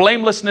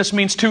 Blamelessness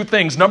means two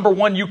things. Number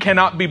one, you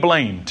cannot be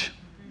blamed.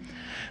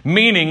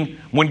 Meaning,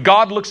 when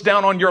God looks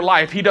down on your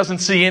life, He doesn't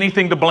see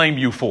anything to blame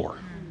you for.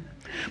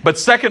 But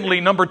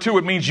secondly, number two,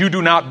 it means you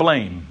do not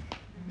blame.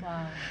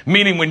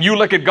 Meaning, when you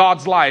look at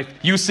God's life,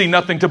 you see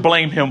nothing to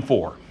blame Him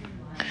for.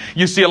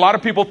 You see, a lot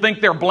of people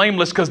think they're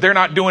blameless because they're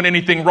not doing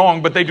anything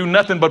wrong, but they do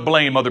nothing but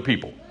blame other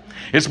people.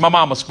 It's my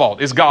mama's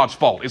fault. It's God's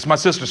fault. It's my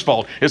sister's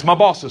fault. It's my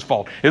boss's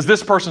fault. It's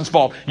this person's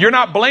fault. You're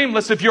not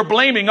blameless if you're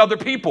blaming other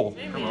people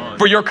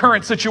for your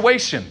current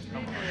situation.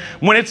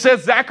 When it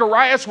says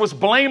Zacharias was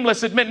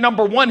blameless, it meant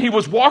number one, he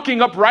was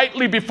walking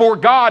uprightly before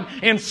God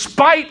in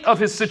spite of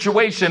his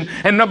situation.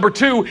 And number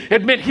two,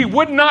 it meant he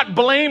would not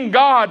blame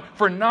God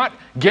for not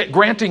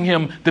granting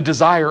him the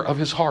desire of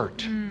his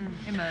heart.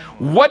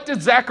 What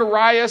did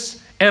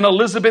Zacharias and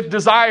Elizabeth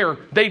desire?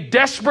 They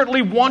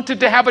desperately wanted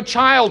to have a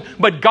child,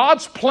 but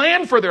God's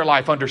plan for their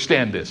life,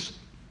 understand this.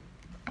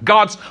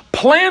 God's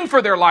plan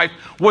for their life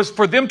was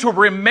for them to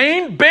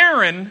remain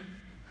barren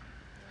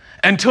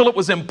until it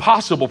was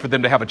impossible for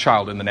them to have a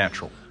child in the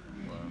natural.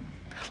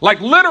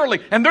 Like literally,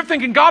 and they're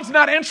thinking God's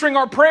not answering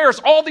our prayers.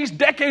 All these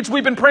decades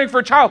we've been praying for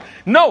a child.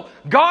 No,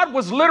 God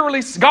was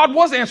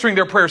answering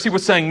their prayers. He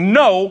was saying,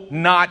 no,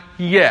 not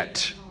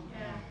yet.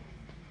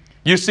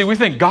 You see, we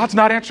think God's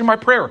not answering my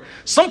prayer.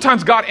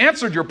 Sometimes God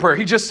answered your prayer.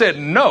 He just said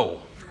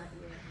no.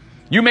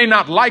 You may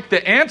not like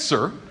the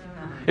answer.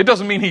 It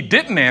doesn't mean He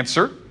didn't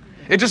answer.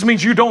 It just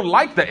means you don't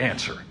like the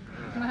answer.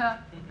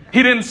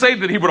 He didn't say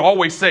that He would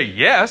always say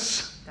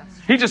yes.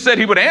 He just said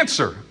He would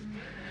answer.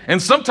 And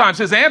sometimes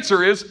His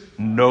answer is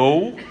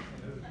no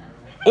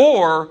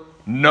or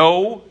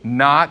no,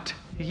 not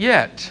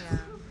yet.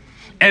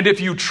 And if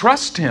you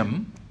trust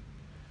Him,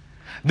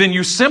 then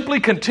you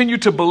simply continue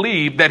to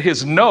believe that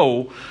His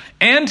no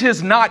and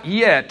His not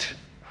yet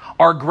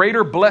are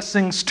greater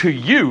blessings to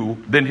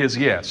you than His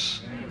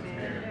yes.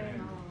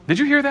 Did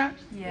you hear that?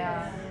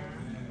 Yeah.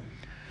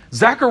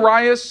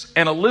 Zacharias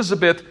and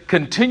Elizabeth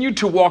continued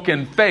to walk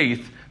in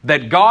faith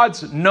that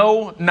God's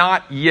no,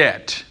 not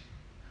yet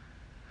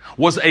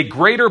was a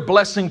greater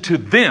blessing to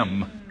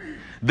them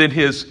than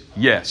His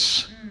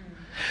yes.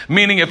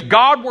 Meaning if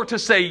God were to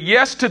say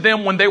yes to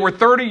them when they were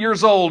 30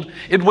 years old,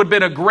 it would have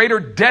been a greater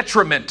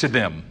detriment to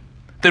them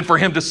than for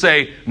Him to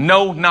say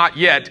no, not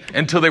yet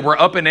until they were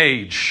up in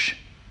age.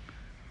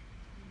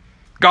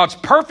 God's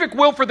perfect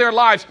will for their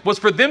lives was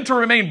for them to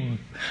remain,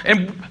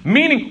 and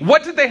meaning,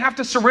 what did they have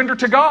to surrender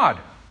to God?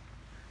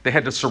 They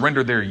had to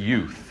surrender their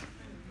youth.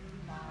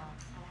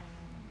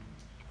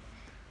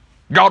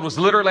 God was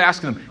literally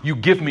asking them, you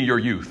give me your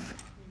youth.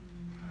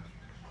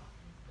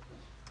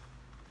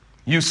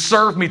 You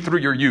serve me through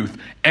your youth,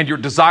 and your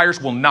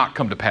desires will not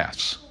come to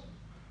pass.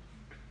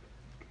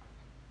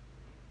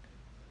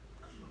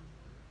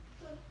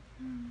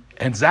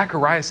 And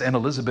Zacharias and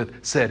Elizabeth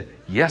said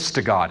yes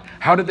to God.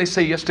 How did they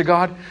say yes to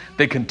God?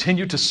 They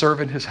continued to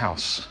serve in His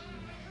house.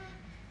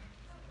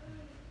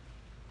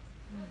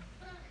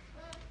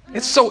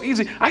 It's so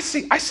easy. I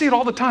see it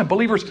all the time.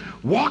 Believers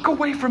walk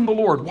away from the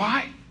Lord.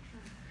 Why?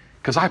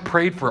 Because I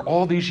prayed for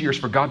all these years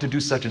for God to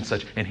do such and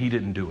such, and He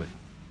didn't do it.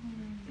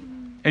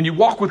 And you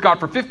walk with God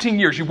for 15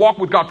 years, you walk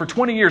with God for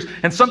 20 years,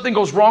 and something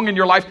goes wrong in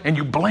your life, and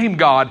you blame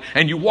God,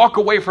 and you walk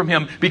away from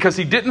Him because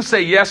He didn't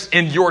say yes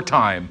in your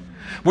time.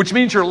 Which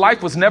means your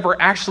life was never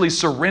actually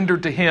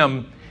surrendered to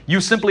Him. You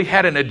simply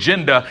had an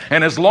agenda,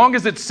 and as long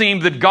as it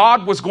seemed that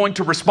God was going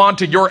to respond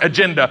to your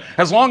agenda,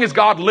 as long as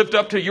God lived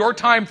up to your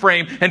time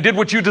frame and did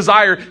what you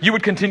desired, you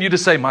would continue to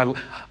say,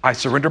 I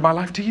surrender my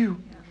life to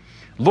you.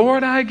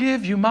 Lord, I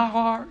give you my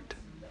heart.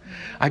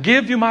 I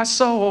give you my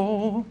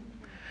soul.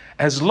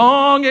 As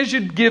long as you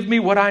give me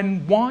what I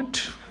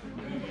want,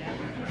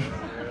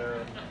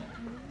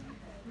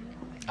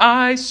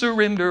 I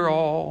surrender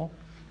all.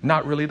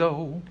 Not really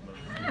though.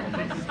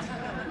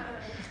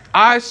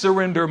 I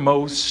surrender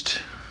most.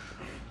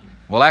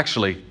 Well,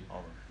 actually,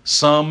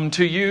 some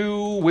to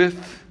you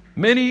with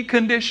many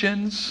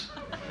conditions.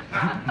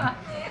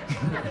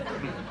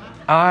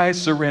 I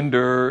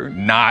surrender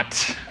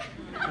not.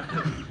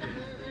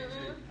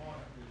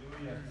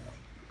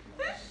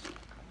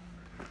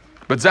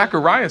 But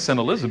Zacharias and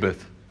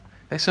Elizabeth,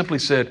 they simply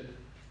said,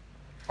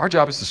 our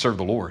job is to serve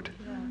the Lord,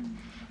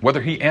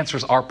 whether He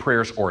answers our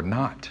prayers or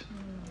not.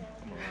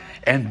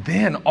 And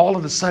then all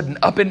of a sudden,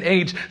 up in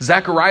age,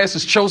 Zacharias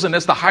is chosen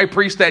as the high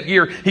priest that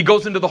year. He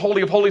goes into the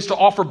Holy of Holies to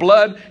offer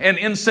blood and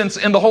incense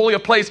in the Holy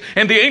of Place,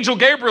 and the angel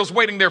Gabriel's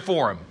waiting there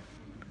for him.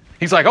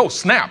 He's like, oh,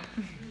 snap.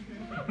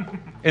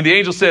 And the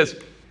angel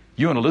says,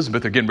 you and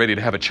Elizabeth are getting ready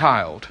to have a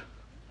child.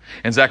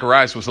 And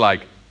Zacharias was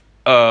like,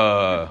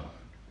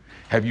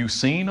 have you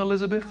seen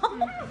Elizabeth?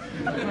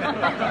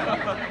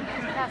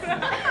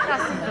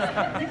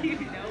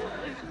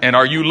 And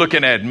are you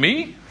looking at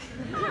me?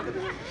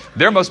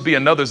 There must be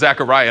another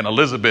Zachariah and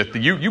Elizabeth.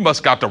 You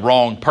must got the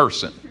wrong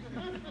person.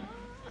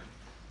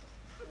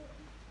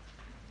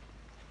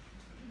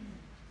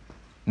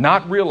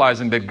 Not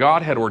realizing that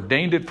God had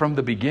ordained it from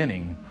the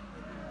beginning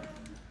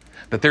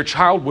that their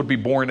child would be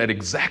born at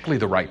exactly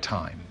the right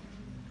time,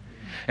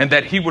 and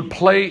that he would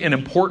play an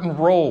important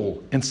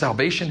role in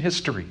salvation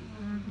history.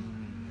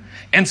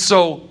 And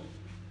so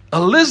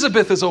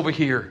Elizabeth is over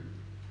here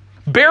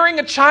bearing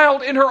a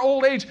child in her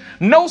old age.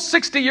 No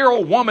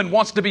 60-year-old woman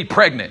wants to be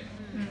pregnant.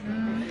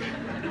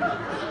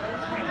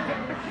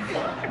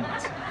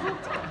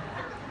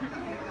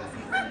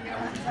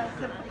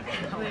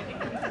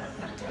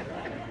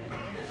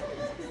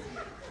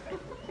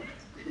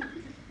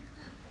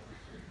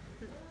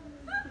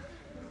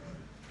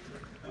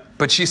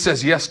 But she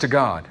says yes to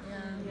God.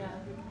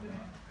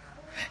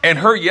 And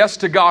her yes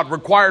to God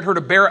required her to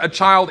bear a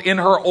child in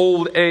her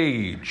old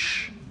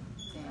age.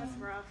 That's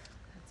rough.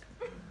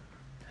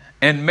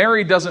 And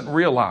Mary doesn't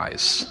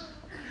realize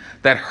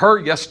that her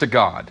yes to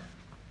God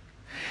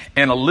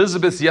and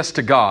Elizabeth's yes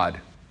to God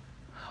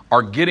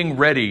are getting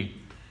ready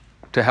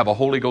to have a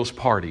Holy Ghost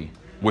party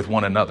with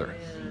one another.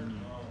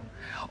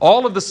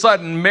 All of a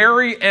sudden,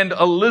 Mary and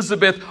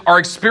Elizabeth are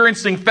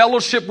experiencing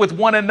fellowship with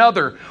one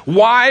another.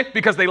 Why?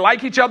 Because they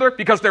like each other?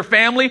 Because they're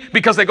family?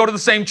 Because they go to the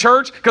same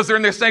church? Because they're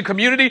in the same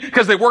community?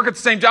 Because they work at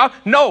the same job?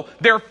 No,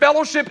 their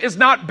fellowship is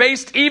not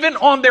based even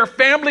on their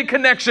family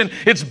connection.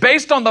 It's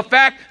based on the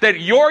fact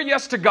that your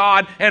yes to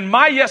God and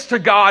my yes to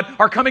God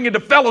are coming into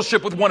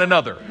fellowship with one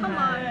another. Come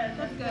on.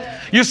 That's good.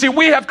 You see,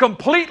 we have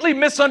completely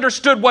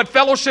misunderstood what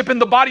fellowship in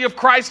the body of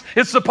Christ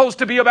is supposed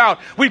to be about.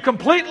 We've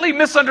completely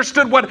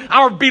misunderstood what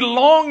our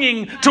belonging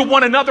to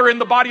one another in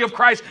the body of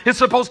Christ is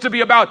supposed to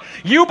be about.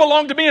 You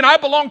belong to me and I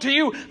belong to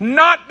you,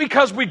 not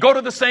because we go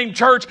to the same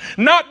church,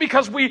 not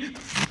because we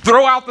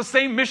throw out the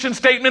same mission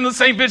statement and the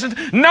same visions,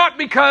 not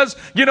because,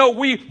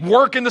 we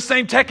work in the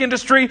same tech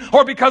industry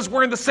or because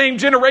we're in the same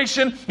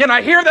generation. And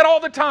I hear that all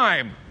the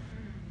time.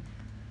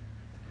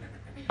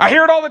 I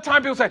hear it all the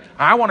time. People say,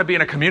 I want to be in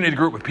a community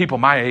group with people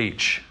my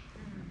age.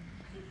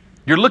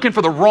 You're looking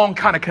for the wrong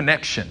kind of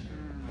connection.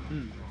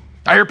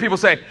 I hear people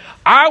say,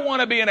 I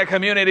want to be in a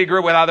community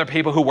group with other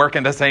people who work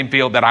in the same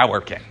field that I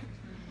work in.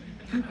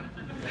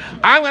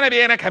 I want to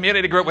be in a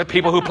community group with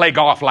people who play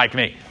golf like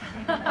me.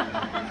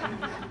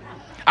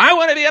 I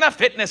want to be in a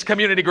fitness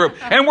community group.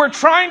 And we're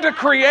trying to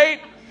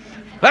create,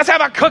 let's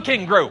have a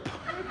cooking group.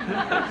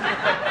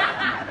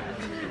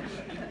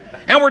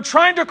 And we're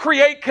trying to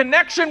create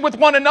connection with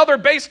one another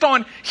based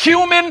on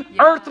human,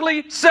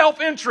 earthly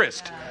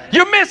self-interest.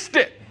 You missed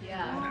it.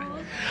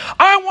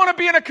 I want to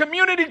be in a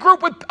community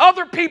group with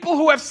other people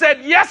who have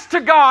said yes to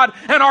God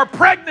and are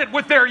pregnant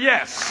with their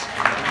yes.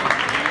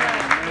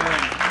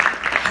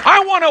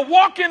 I want to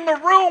walk in the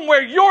room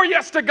where your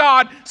yes to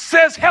God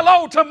says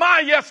hello to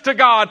my yes to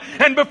God.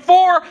 And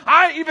before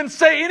I even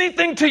say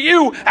anything to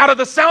you out of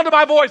the sound of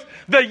my voice,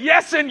 the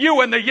yes in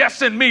you and the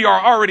yes in me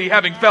are already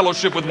having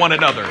fellowship with one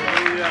another.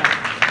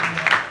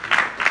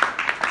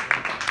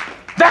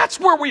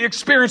 That's where we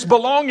experience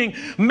belonging.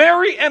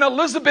 Mary and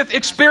Elizabeth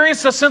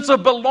experienced a sense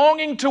of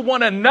belonging to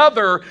one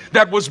another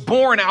that was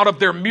born out of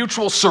their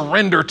mutual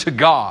surrender to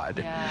God.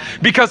 Yeah.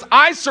 Because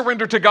I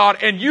surrender to God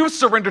and you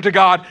surrender to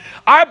God.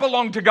 I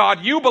belong to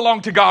God. You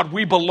belong to God.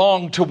 We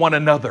belong to one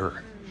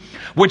another.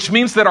 Which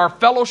means that our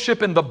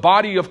fellowship in the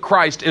body of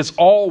Christ is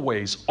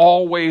always,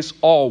 always,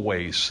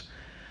 always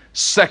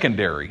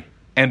secondary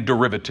and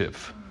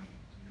derivative.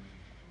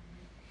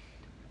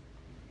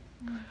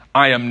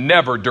 I am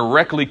never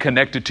directly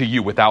connected to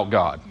you without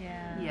God.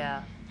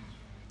 Yeah.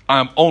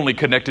 I'm only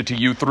connected to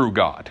you through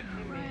God.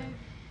 Amen.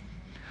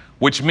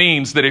 Which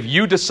means that if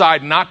you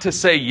decide not to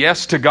say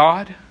yes to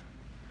God,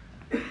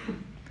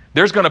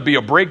 there's going to be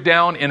a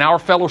breakdown in our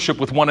fellowship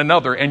with one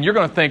another. And you're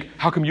going to think,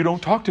 how come you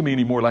don't talk to me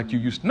anymore like you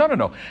used to?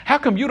 No. How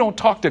come you don't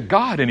talk to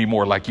God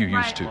anymore like you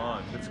used to?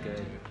 That's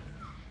good.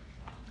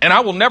 And I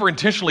will never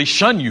intentionally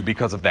shun you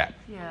because of that.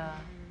 Yeah.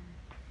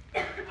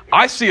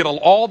 I see it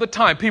all the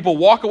time. People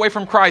walk away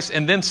from Christ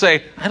and then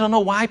say, I don't know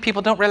why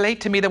people don't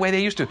relate to me the way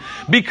they used to.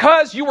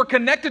 Because you were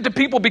connected to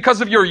people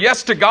because of your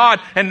yes to God,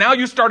 and now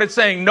you started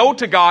saying no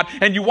to God,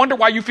 and you wonder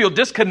why you feel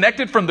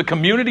disconnected from the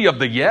community of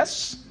the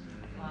yes.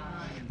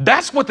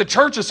 That's what the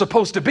church is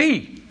supposed to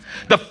be.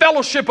 The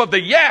fellowship of the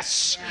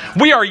yes.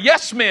 We are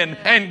yes men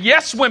and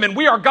yes women.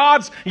 We are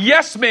God's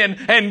yes men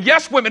and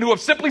yes women who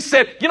have simply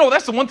said,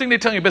 that's the one thing they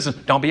tell you in business.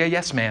 Don't be a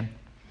yes man.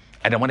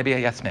 I don't want to be a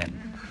yes man.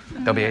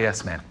 Don't be a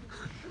yes man.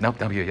 Nope,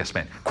 don't be a yes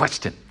man.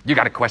 Question. You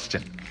got a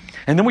question.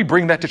 And then we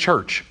bring that to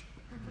church.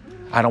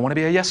 I don't want to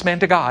be a yes man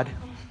to God.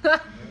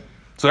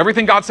 So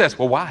everything God says,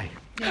 well, why?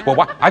 Well,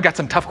 why? I've got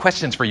some tough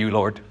questions for you,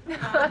 Lord. You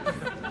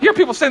hear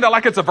people saying that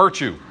like it's a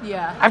virtue.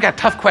 Yeah. I've got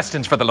tough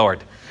questions for the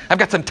Lord. I've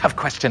got some tough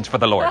questions for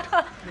the Lord.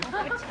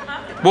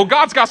 Well,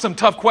 God's got some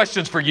tough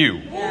questions for you.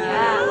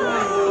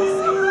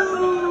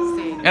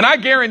 And I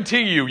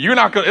guarantee you're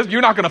not going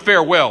to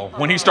fare well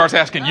when he starts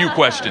asking you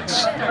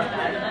questions.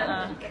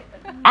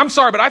 I'm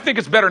sorry, but I think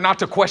it's better not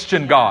to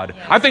question God.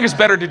 I think it's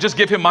better to just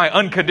give him my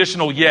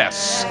unconditional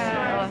yes.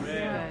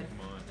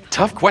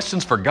 Tough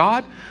questions for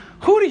God?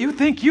 Who do you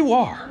think you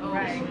are?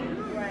 Right.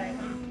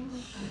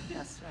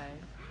 That's right.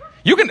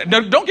 You can,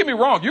 don't get me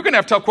wrong, you can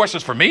have tough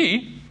questions for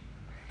me.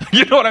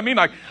 You know what I mean?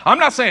 Like, I'm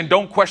not saying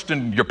don't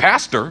question your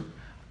pastor.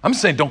 I'm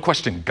saying don't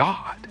question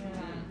God.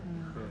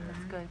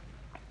 That's good.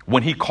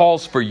 When he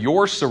calls for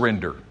your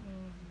surrender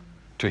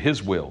to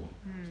his will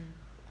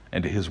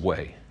and to his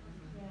way.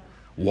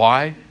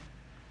 Why?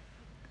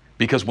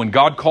 Because when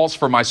God calls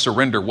for my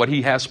surrender, what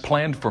he has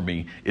planned for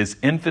me is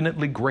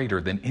infinitely greater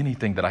than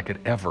anything that I could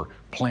ever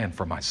plan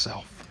for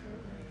myself.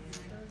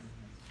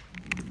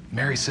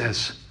 Mary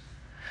says,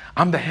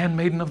 I'm the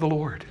handmaiden of the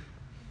Lord.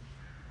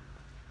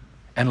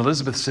 And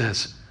Elizabeth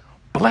says,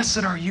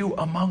 blessed are you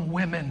among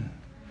women,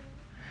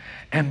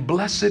 and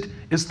blessed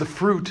is the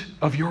fruit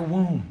of your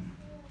womb.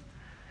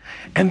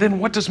 And then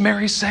what does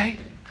Mary say?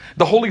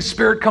 The Holy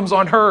Spirit comes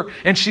on her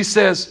and she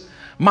says,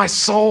 my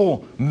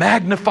soul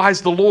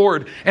magnifies the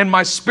Lord, and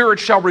my spirit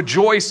shall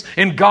rejoice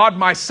in God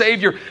my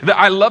Savior.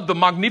 I love the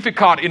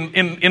Magnificat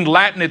in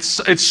Latin.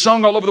 It's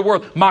sung all over the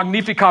world.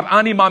 Magnificat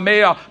anima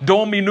mea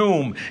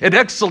Dominum, et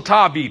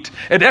exultavit,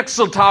 et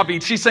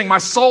exultavit. She's saying, my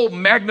soul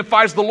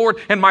magnifies the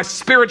Lord, and my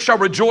spirit shall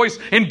rejoice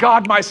in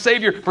God my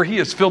Savior, for he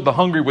has filled the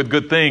hungry with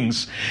good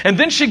things. And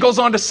then she goes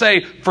on to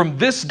say, from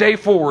this day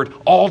forward,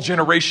 all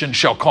generations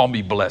shall call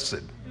me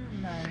blessed.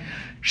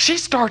 She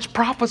starts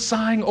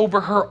prophesying over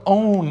her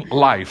own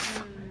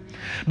life,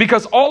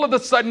 because all of a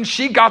sudden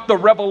she got the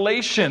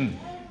revelation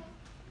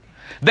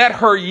that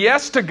her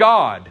yes to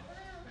God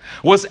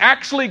was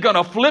actually going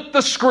to flip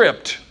the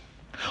script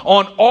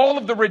on all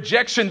of the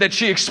rejection that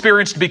she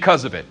experienced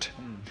because of it.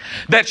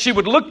 That she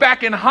would look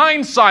back in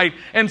hindsight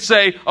and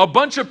say, a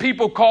bunch of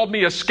people called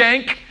me a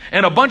skank,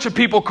 and a bunch of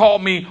people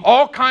called me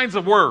all kinds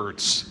of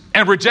words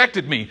and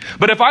rejected me.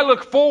 But if I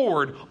look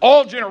forward,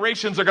 all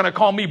generations are going to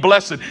call me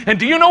blessed. And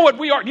do you know what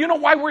we are? Do you know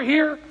why we're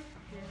here?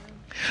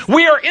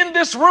 We are in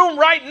this room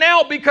right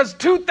now because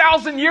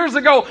 2,000 years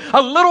ago,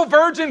 a little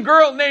virgin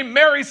girl named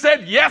Mary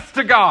said yes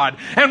to God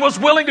and was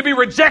willing to be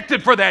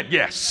rejected for that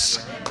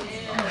yes.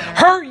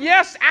 Her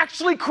yes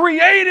actually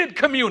created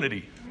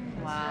community.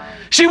 Wow.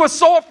 She was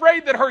so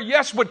afraid that her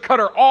yes would cut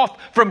her off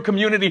from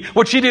community.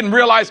 What she didn't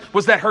realize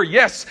was that her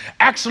yes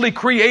actually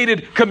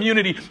created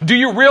community. Do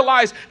you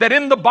realize that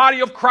in the body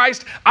of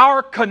Christ,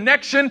 our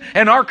connection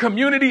and our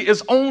community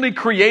is only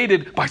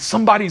created by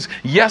somebody's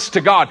yes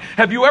to God?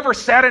 Have you ever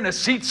sat in a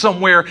seat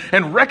somewhere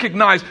and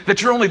recognized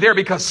that you're only there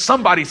because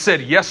somebody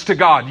said yes to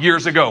God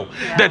years ago?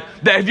 Yeah.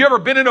 That have you ever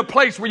been in a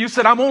place where you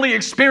said, I'm only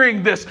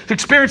experiencing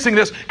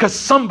this because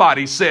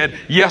somebody said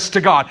yes to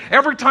God?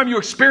 Every time you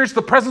experience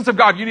the presence of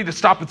God, you need to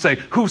stop and say,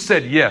 who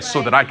said yes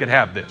so that I could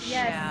have this?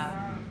 Yes.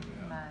 Yeah.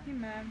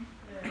 Amen.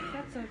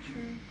 That's so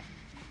true.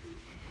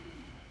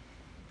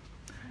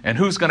 And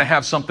who's going to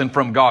have something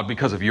from God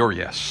because of your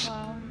yes?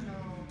 Wow.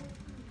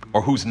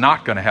 Or who's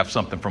not going to have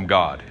something from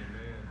God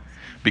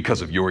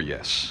because of your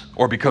yes?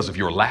 Or because of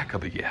your lack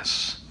of a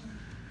yes?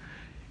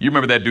 You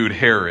remember that dude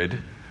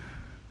Herod?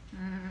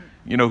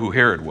 You know who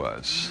Herod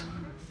was?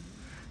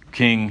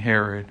 King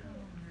Herod.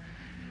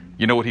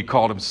 You know what he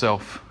called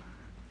himself?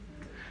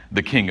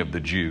 The King of the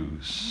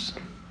Jews.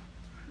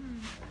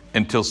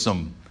 Until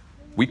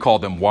we call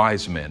them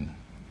wise men.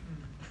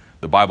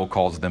 The Bible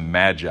calls them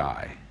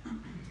magi.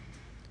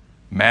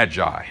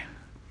 Magi.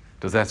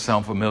 Does that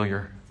sound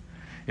familiar?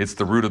 It's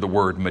the root of the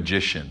word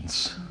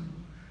magicians.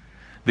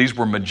 These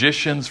were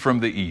magicians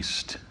from the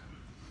east.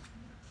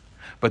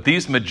 But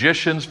these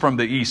magicians from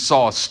the east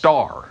saw a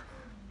star.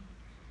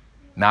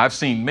 Now, I've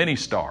seen many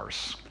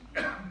stars.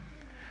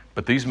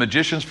 But these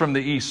magicians from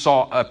the east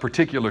saw a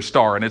particular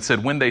star, and it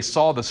said when they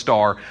saw the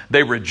star,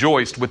 they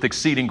rejoiced with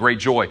exceeding great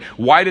joy.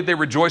 Why did they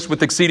rejoice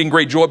with exceeding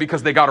great joy?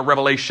 Because they got a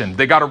revelation.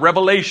 They got a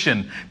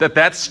revelation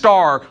that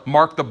star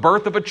marked the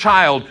birth of a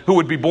child who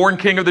would be born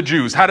King of the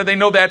Jews. How did they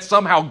know that?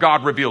 Somehow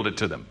God revealed it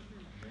to them.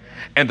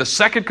 And the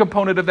second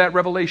component of that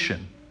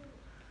revelation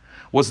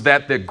was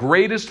that the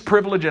greatest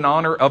privilege and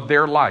honor of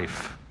their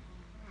life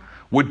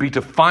would be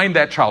to find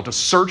that child, to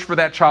search for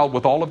that child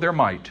with all of their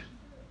might,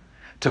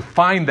 to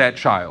find that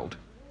child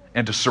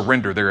and to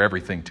surrender their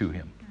everything to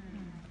him.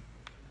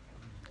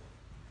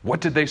 What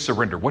did they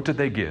surrender? What did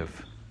they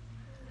give?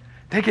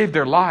 They gave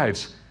their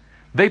lives.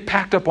 They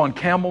packed up on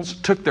camels,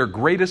 took their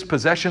greatest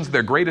possessions,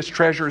 their greatest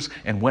treasures,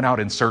 and went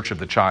out in search of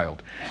the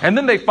child. And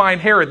then they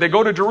find Herod. They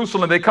go to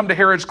Jerusalem. They come to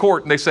Herod's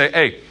court and they say,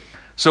 hey,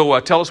 so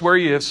tell us where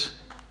he is.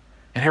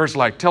 And Herod's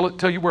like,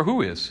 tell you where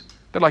who is?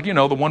 They're like, the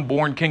one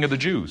born King of the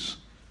Jews.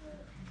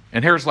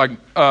 And Herod's like,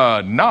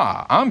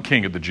 nah, I'm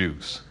King of the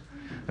Jews.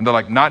 And they're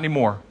like, not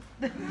anymore.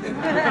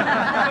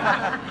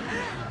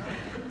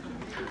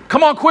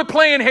 Come on, quit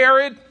playing,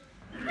 Herod.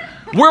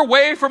 We're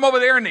way from over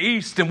there in the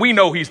east, and we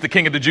know he's the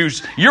King of the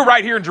Jews. You're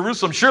right here in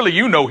Jerusalem. Surely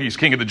you know he's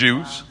King of the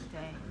Jews.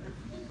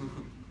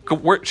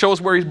 Show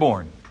us where he's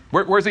born.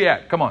 Where's he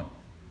at? Come on.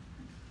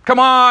 Come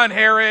on,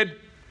 Herod.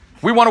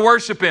 We want to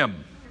worship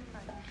him.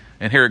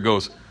 And Herod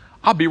goes,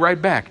 I'll be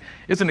right back.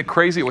 Isn't it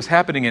crazy? It was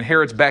happening in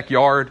Herod's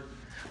backyard,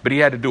 but he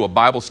had to do a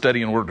Bible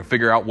study in order to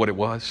figure out what it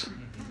was.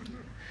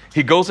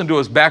 He goes into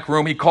his back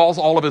room. He calls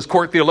all of his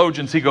court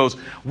theologians. He goes,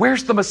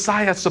 where's the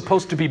Messiah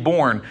supposed to be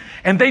born?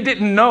 And they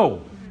didn't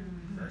know.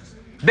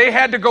 They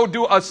had to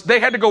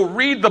go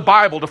read the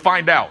Bible to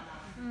find out.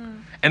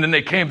 And then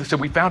they came, they said,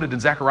 we found it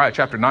in Zechariah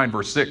chapter 9,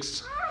 verse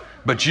 6.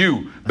 But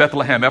you,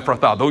 Bethlehem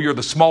Ephrathah, though you're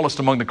the smallest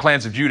among the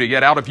clans of Judah,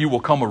 yet out of you will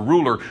come a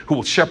ruler who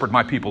will shepherd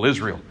my people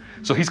Israel.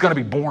 So he's going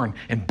to be born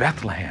in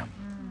Bethlehem.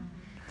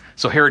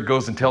 So Herod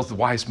goes and tells the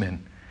wise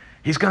men,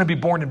 he's going to be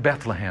born in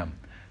Bethlehem.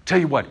 Tell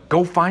you what,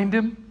 go find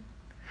him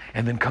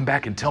and then come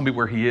back and tell me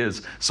where he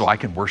is so I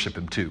can worship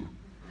him too.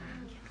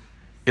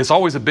 It's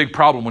always a big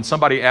problem when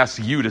somebody asks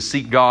you to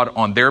seek God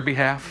on their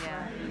behalf,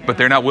 but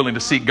they're not willing to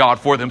seek God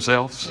for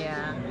themselves.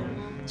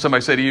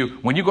 Somebody say to you,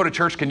 when you go to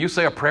church, can you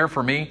say a prayer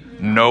for me?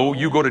 No,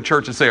 you go to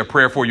church and say a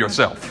prayer for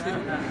yourself.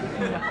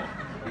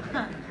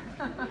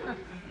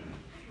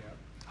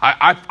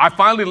 I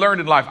finally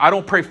learned in life, I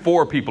don't pray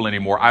for people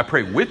anymore. I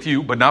pray with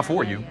you, but not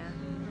for you.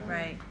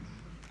 Right.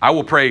 I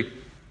will pray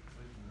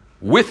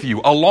with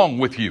you, along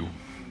with you.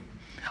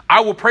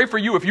 I will pray for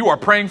you if you are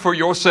praying for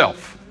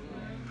yourself.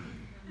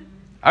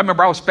 I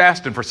remember I was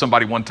fasting for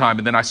somebody one time,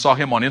 and then I saw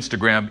him on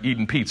Instagram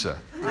eating pizza.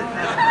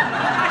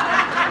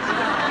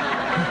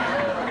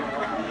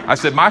 I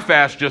said, my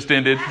fast just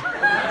ended.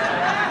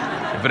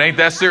 If it ain't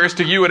that serious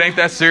to you, it ain't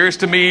that serious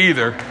to me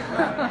either.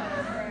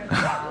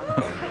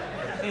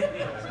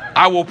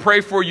 I will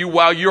pray for you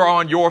while you're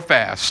on your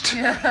fast.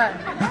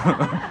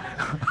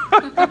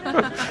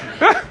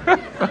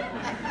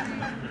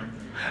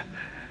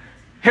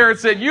 Herod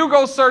said, you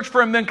go search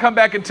for him, then come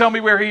back and tell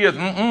me where he is.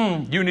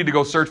 You need to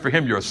go search for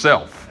him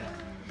yourself.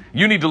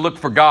 You need to look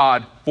for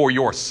God for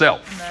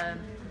yourself. Amen.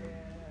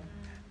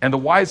 And the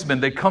wise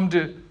men, they come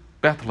to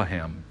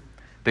Bethlehem.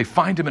 They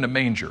find him in a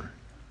manger.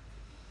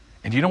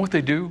 And you know what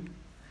they do?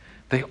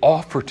 They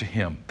offer to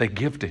him, they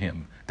give to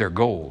him their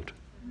gold,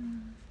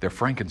 their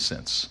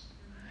frankincense,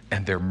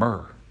 and their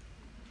myrrh.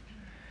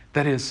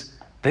 That is,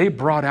 they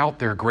brought out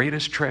their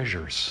greatest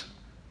treasures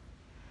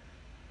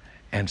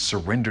and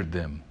surrendered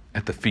them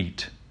at the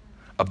feet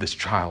of this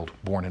child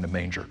born in a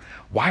manger.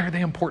 Why are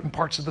they important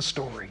parts of the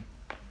story?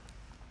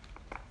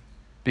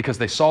 Because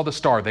they saw the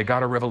star, they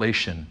got a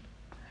revelation,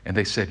 and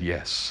they said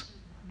yes.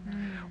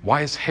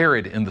 Why is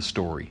Herod in the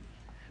story?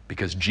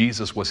 Because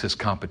Jesus was his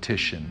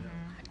competition,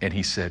 and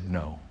he said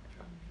no.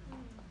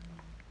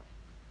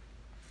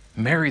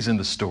 Mary's in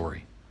the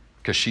story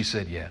because she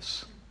said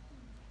yes.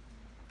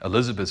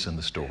 Elizabeth's in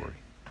the story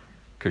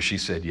because she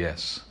said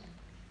yes.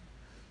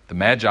 The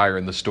Magi are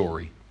in the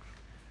story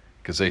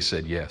because they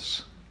said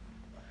yes.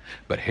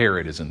 But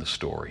Herod is in the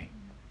story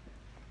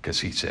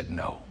because he said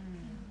no.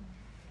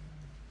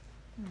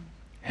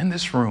 In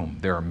this room,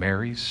 there are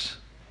Marys,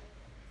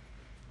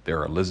 there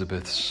are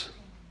Elizabeths,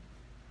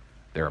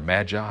 there are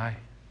Magi,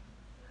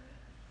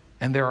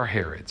 and there are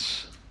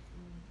Herods.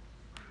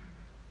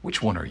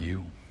 Which one are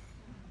you?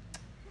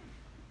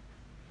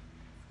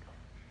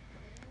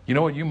 You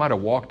know what? You might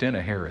have walked in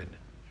a Herod,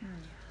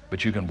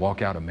 but you can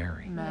walk out a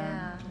Mary.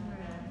 Yeah.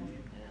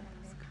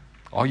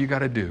 All you got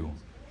to do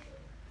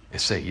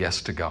is say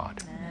yes to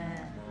God.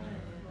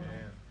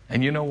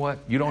 And you know what?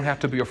 You don't have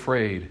to be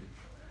afraid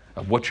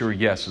of what your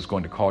yes is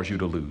going to cause you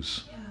to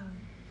lose.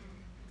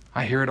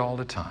 I hear it all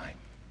the time.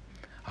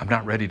 I'm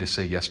not ready to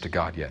say yes to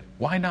God yet.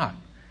 Why not?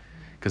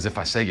 Because if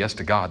I say yes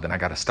to God, then I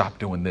got to stop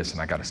doing this,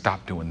 and I got to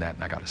stop doing that,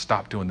 and I got to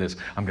stop doing this.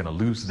 I'm going to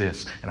lose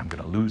this, and I'm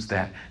going to lose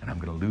that, and I'm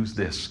going to lose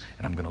this,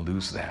 and I'm going to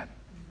lose that.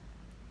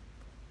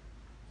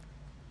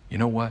 You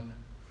know what?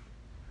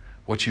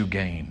 What you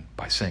gain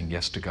by saying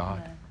yes to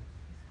God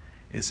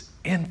is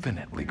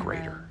infinitely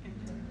greater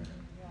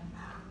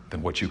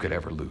than what you could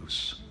ever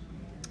lose.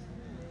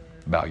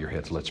 Bow your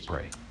heads. Let's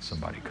pray.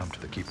 Somebody come to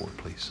the keyboard,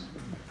 please.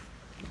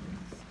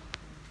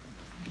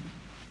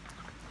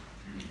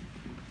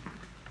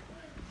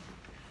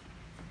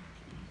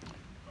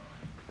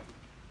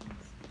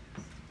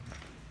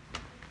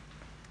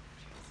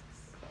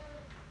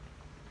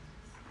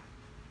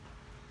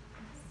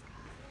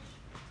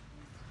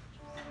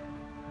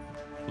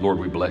 Lord,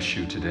 we bless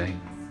you today.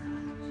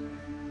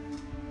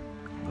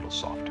 A little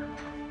softer.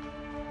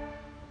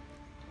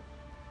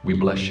 We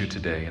bless you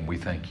today, and we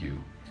thank you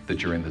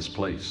that you're in this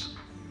place.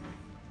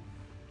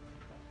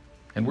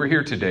 And we're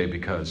here today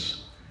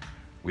because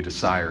we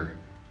desire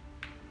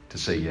to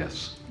say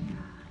yes.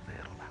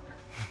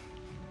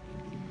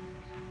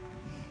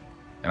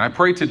 And I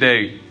pray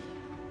today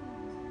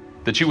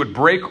that you would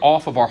break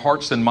off of our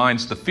hearts and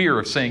minds the fear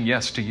of saying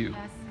yes to you.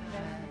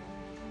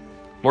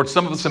 Lord,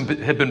 some of us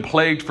have been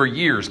plagued for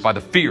years by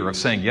the fear of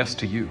saying yes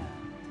to you.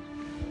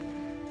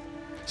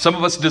 Some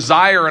of us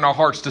desire in our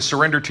hearts to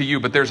surrender to you,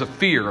 but there's a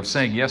fear of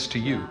saying yes to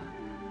you.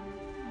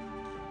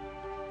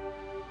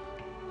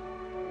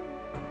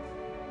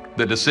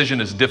 The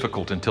decision is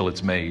difficult until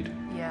it's made.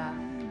 Yeah.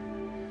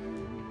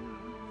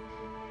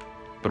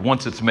 But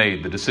once it's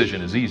made, the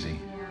decision is easy.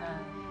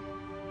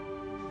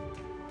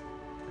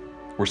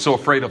 We're so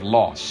afraid of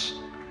loss,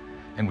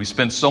 and we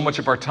spend so much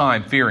of our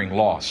time fearing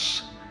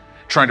loss,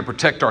 trying to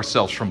protect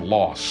ourselves from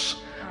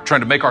loss, trying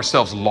to make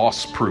ourselves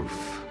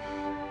loss-proof.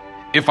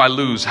 If I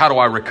lose, how do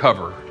I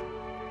recover?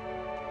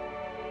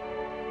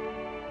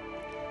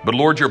 But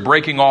Lord, you're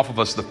breaking off of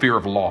us the fear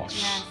of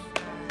loss. Yes.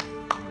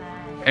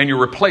 And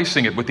you're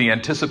replacing it with the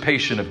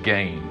anticipation of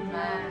gain.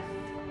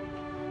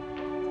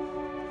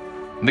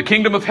 And the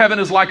kingdom of heaven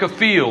is like a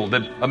field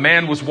that a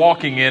man was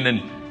walking in,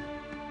 and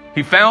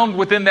he found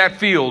within that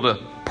field a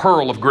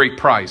pearl of great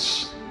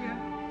price.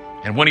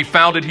 And when he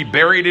found it, he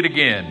buried it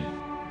again.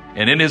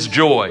 And in his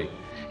joy,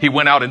 he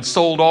went out and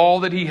sold all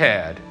that he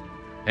had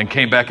and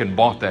came back and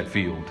bought that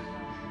field.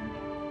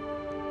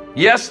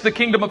 Yes, the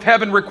kingdom of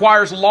heaven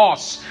requires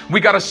loss. We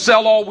got to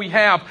sell all we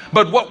have.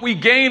 But what we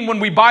gain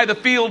when we buy the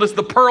field is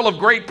the pearl of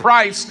great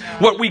price.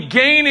 What we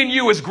gain in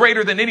you is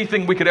greater than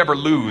anything we could ever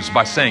lose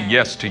by saying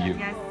yes to you.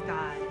 Yes,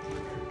 God.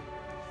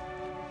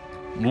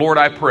 Lord,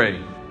 I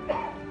pray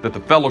that the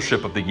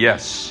fellowship of the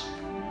yes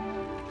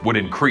would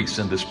increase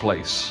in this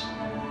place.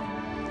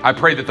 I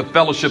pray that the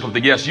fellowship of the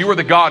yes, you are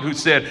the God who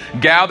said,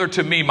 gather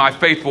to me my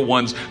faithful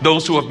ones,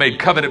 those who have made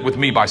covenant with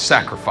me by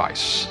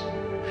sacrifice.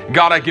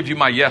 God, I give you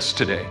my yes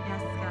today.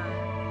 Yes,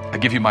 God. I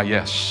give you my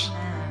yes.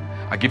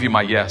 I give you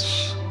my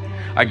yes.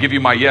 I give you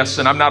my yes,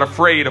 and I'm not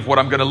afraid of what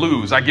I'm going to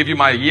lose. I give you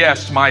my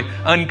yes, my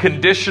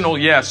unconditional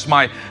yes,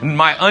 my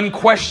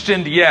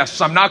unquestioned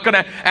yes. I'm not going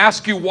to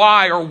ask you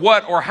why or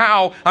what or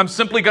how. I'm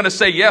simply going to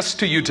say yes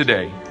to you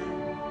today.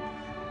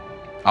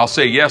 I'll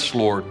say yes,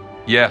 Lord,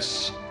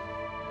 yes,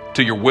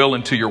 to your will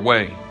and to your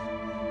way.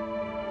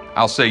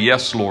 I'll say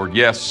yes, Lord,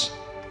 yes.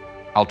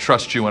 I'll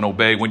trust you and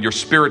obey. When your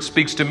Spirit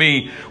speaks to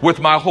me with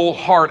my whole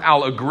heart,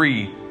 I'll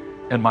agree,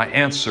 and my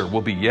answer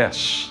will be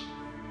yes,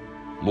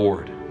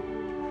 Lord,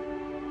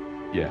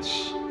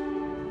 yes.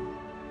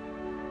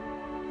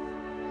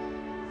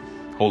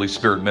 Holy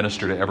Spirit,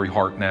 minister to every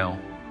heart now.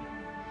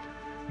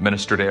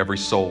 Minister to every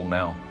soul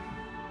now,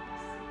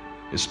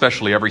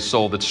 especially every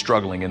soul that's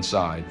struggling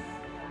inside.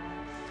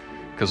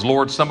 Because,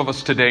 Lord, some of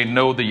us today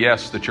know the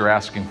yes that you're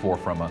asking for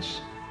from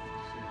us,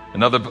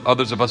 and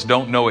others of us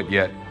don't know it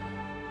yet.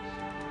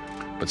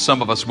 But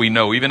some of us, we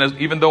know,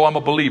 even though I'm a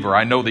believer,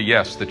 I know the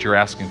yes that you're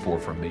asking for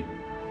from me.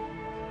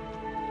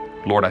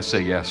 Lord, I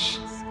say yes.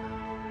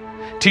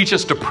 Teach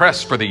us to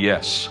press for the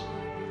yes.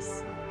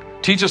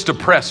 Teach us to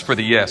press for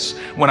the yes.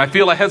 When I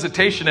feel a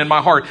hesitation in my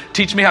heart,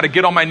 teach me how to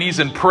get on my knees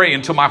and pray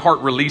until my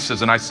heart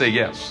releases and I say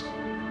yes.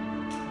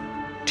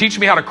 Teach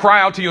me how to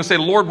cry out to you and say,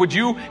 Lord, would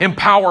you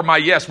empower my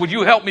yes? Would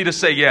you help me to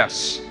say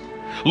yes?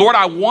 Lord,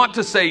 I want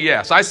to say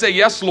yes. I say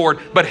yes, Lord,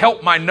 but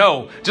help my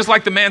no. Just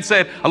like the man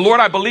said, Lord,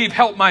 I believe,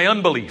 help my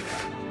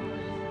unbelief.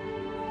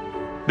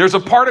 There's a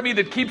part of me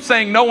that keeps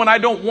saying no, and I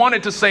don't want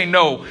it to say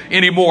no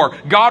anymore.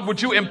 God,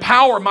 would you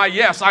empower my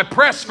yes? I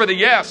press for the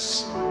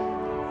yes.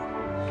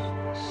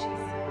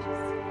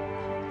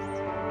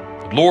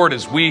 Lord,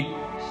 as we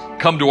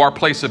come to our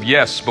place of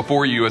yes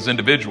before you as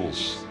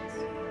individuals,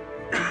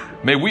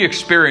 may we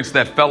experience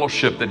that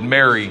fellowship that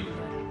Mary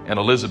and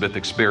Elizabeth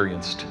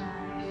experienced.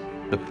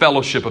 The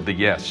fellowship of the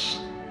yes.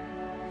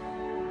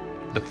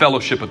 The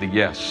fellowship of the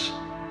yes.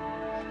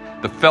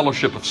 The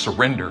fellowship of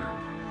surrender.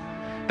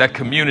 That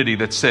community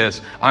that says,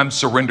 I'm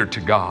surrendered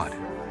to God.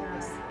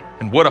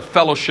 And what a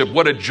fellowship,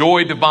 what a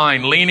joy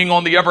divine, leaning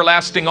on the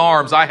everlasting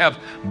arms. I have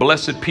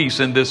blessed peace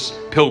in this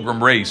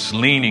pilgrim race,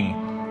 leaning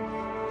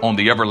on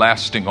the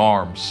everlasting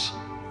arms.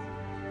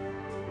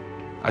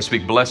 I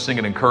speak blessing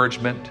and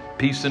encouragement,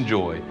 peace and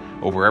joy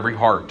over every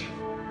heart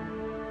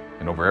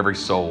and over every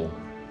soul.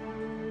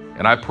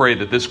 And I pray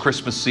that this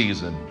Christmas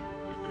season,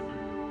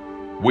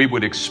 we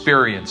would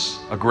experience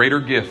a greater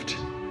gift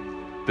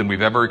than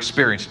we've ever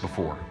experienced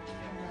before.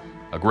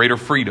 A greater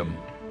freedom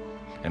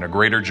and a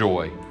greater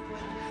joy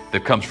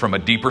that comes from a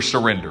deeper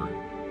surrender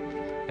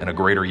and a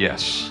greater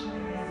yes.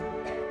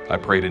 I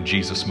pray it in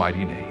Jesus'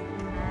 mighty name.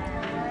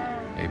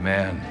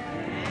 Amen.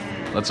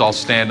 Let's all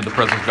stand in the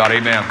presence of God.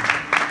 Amen.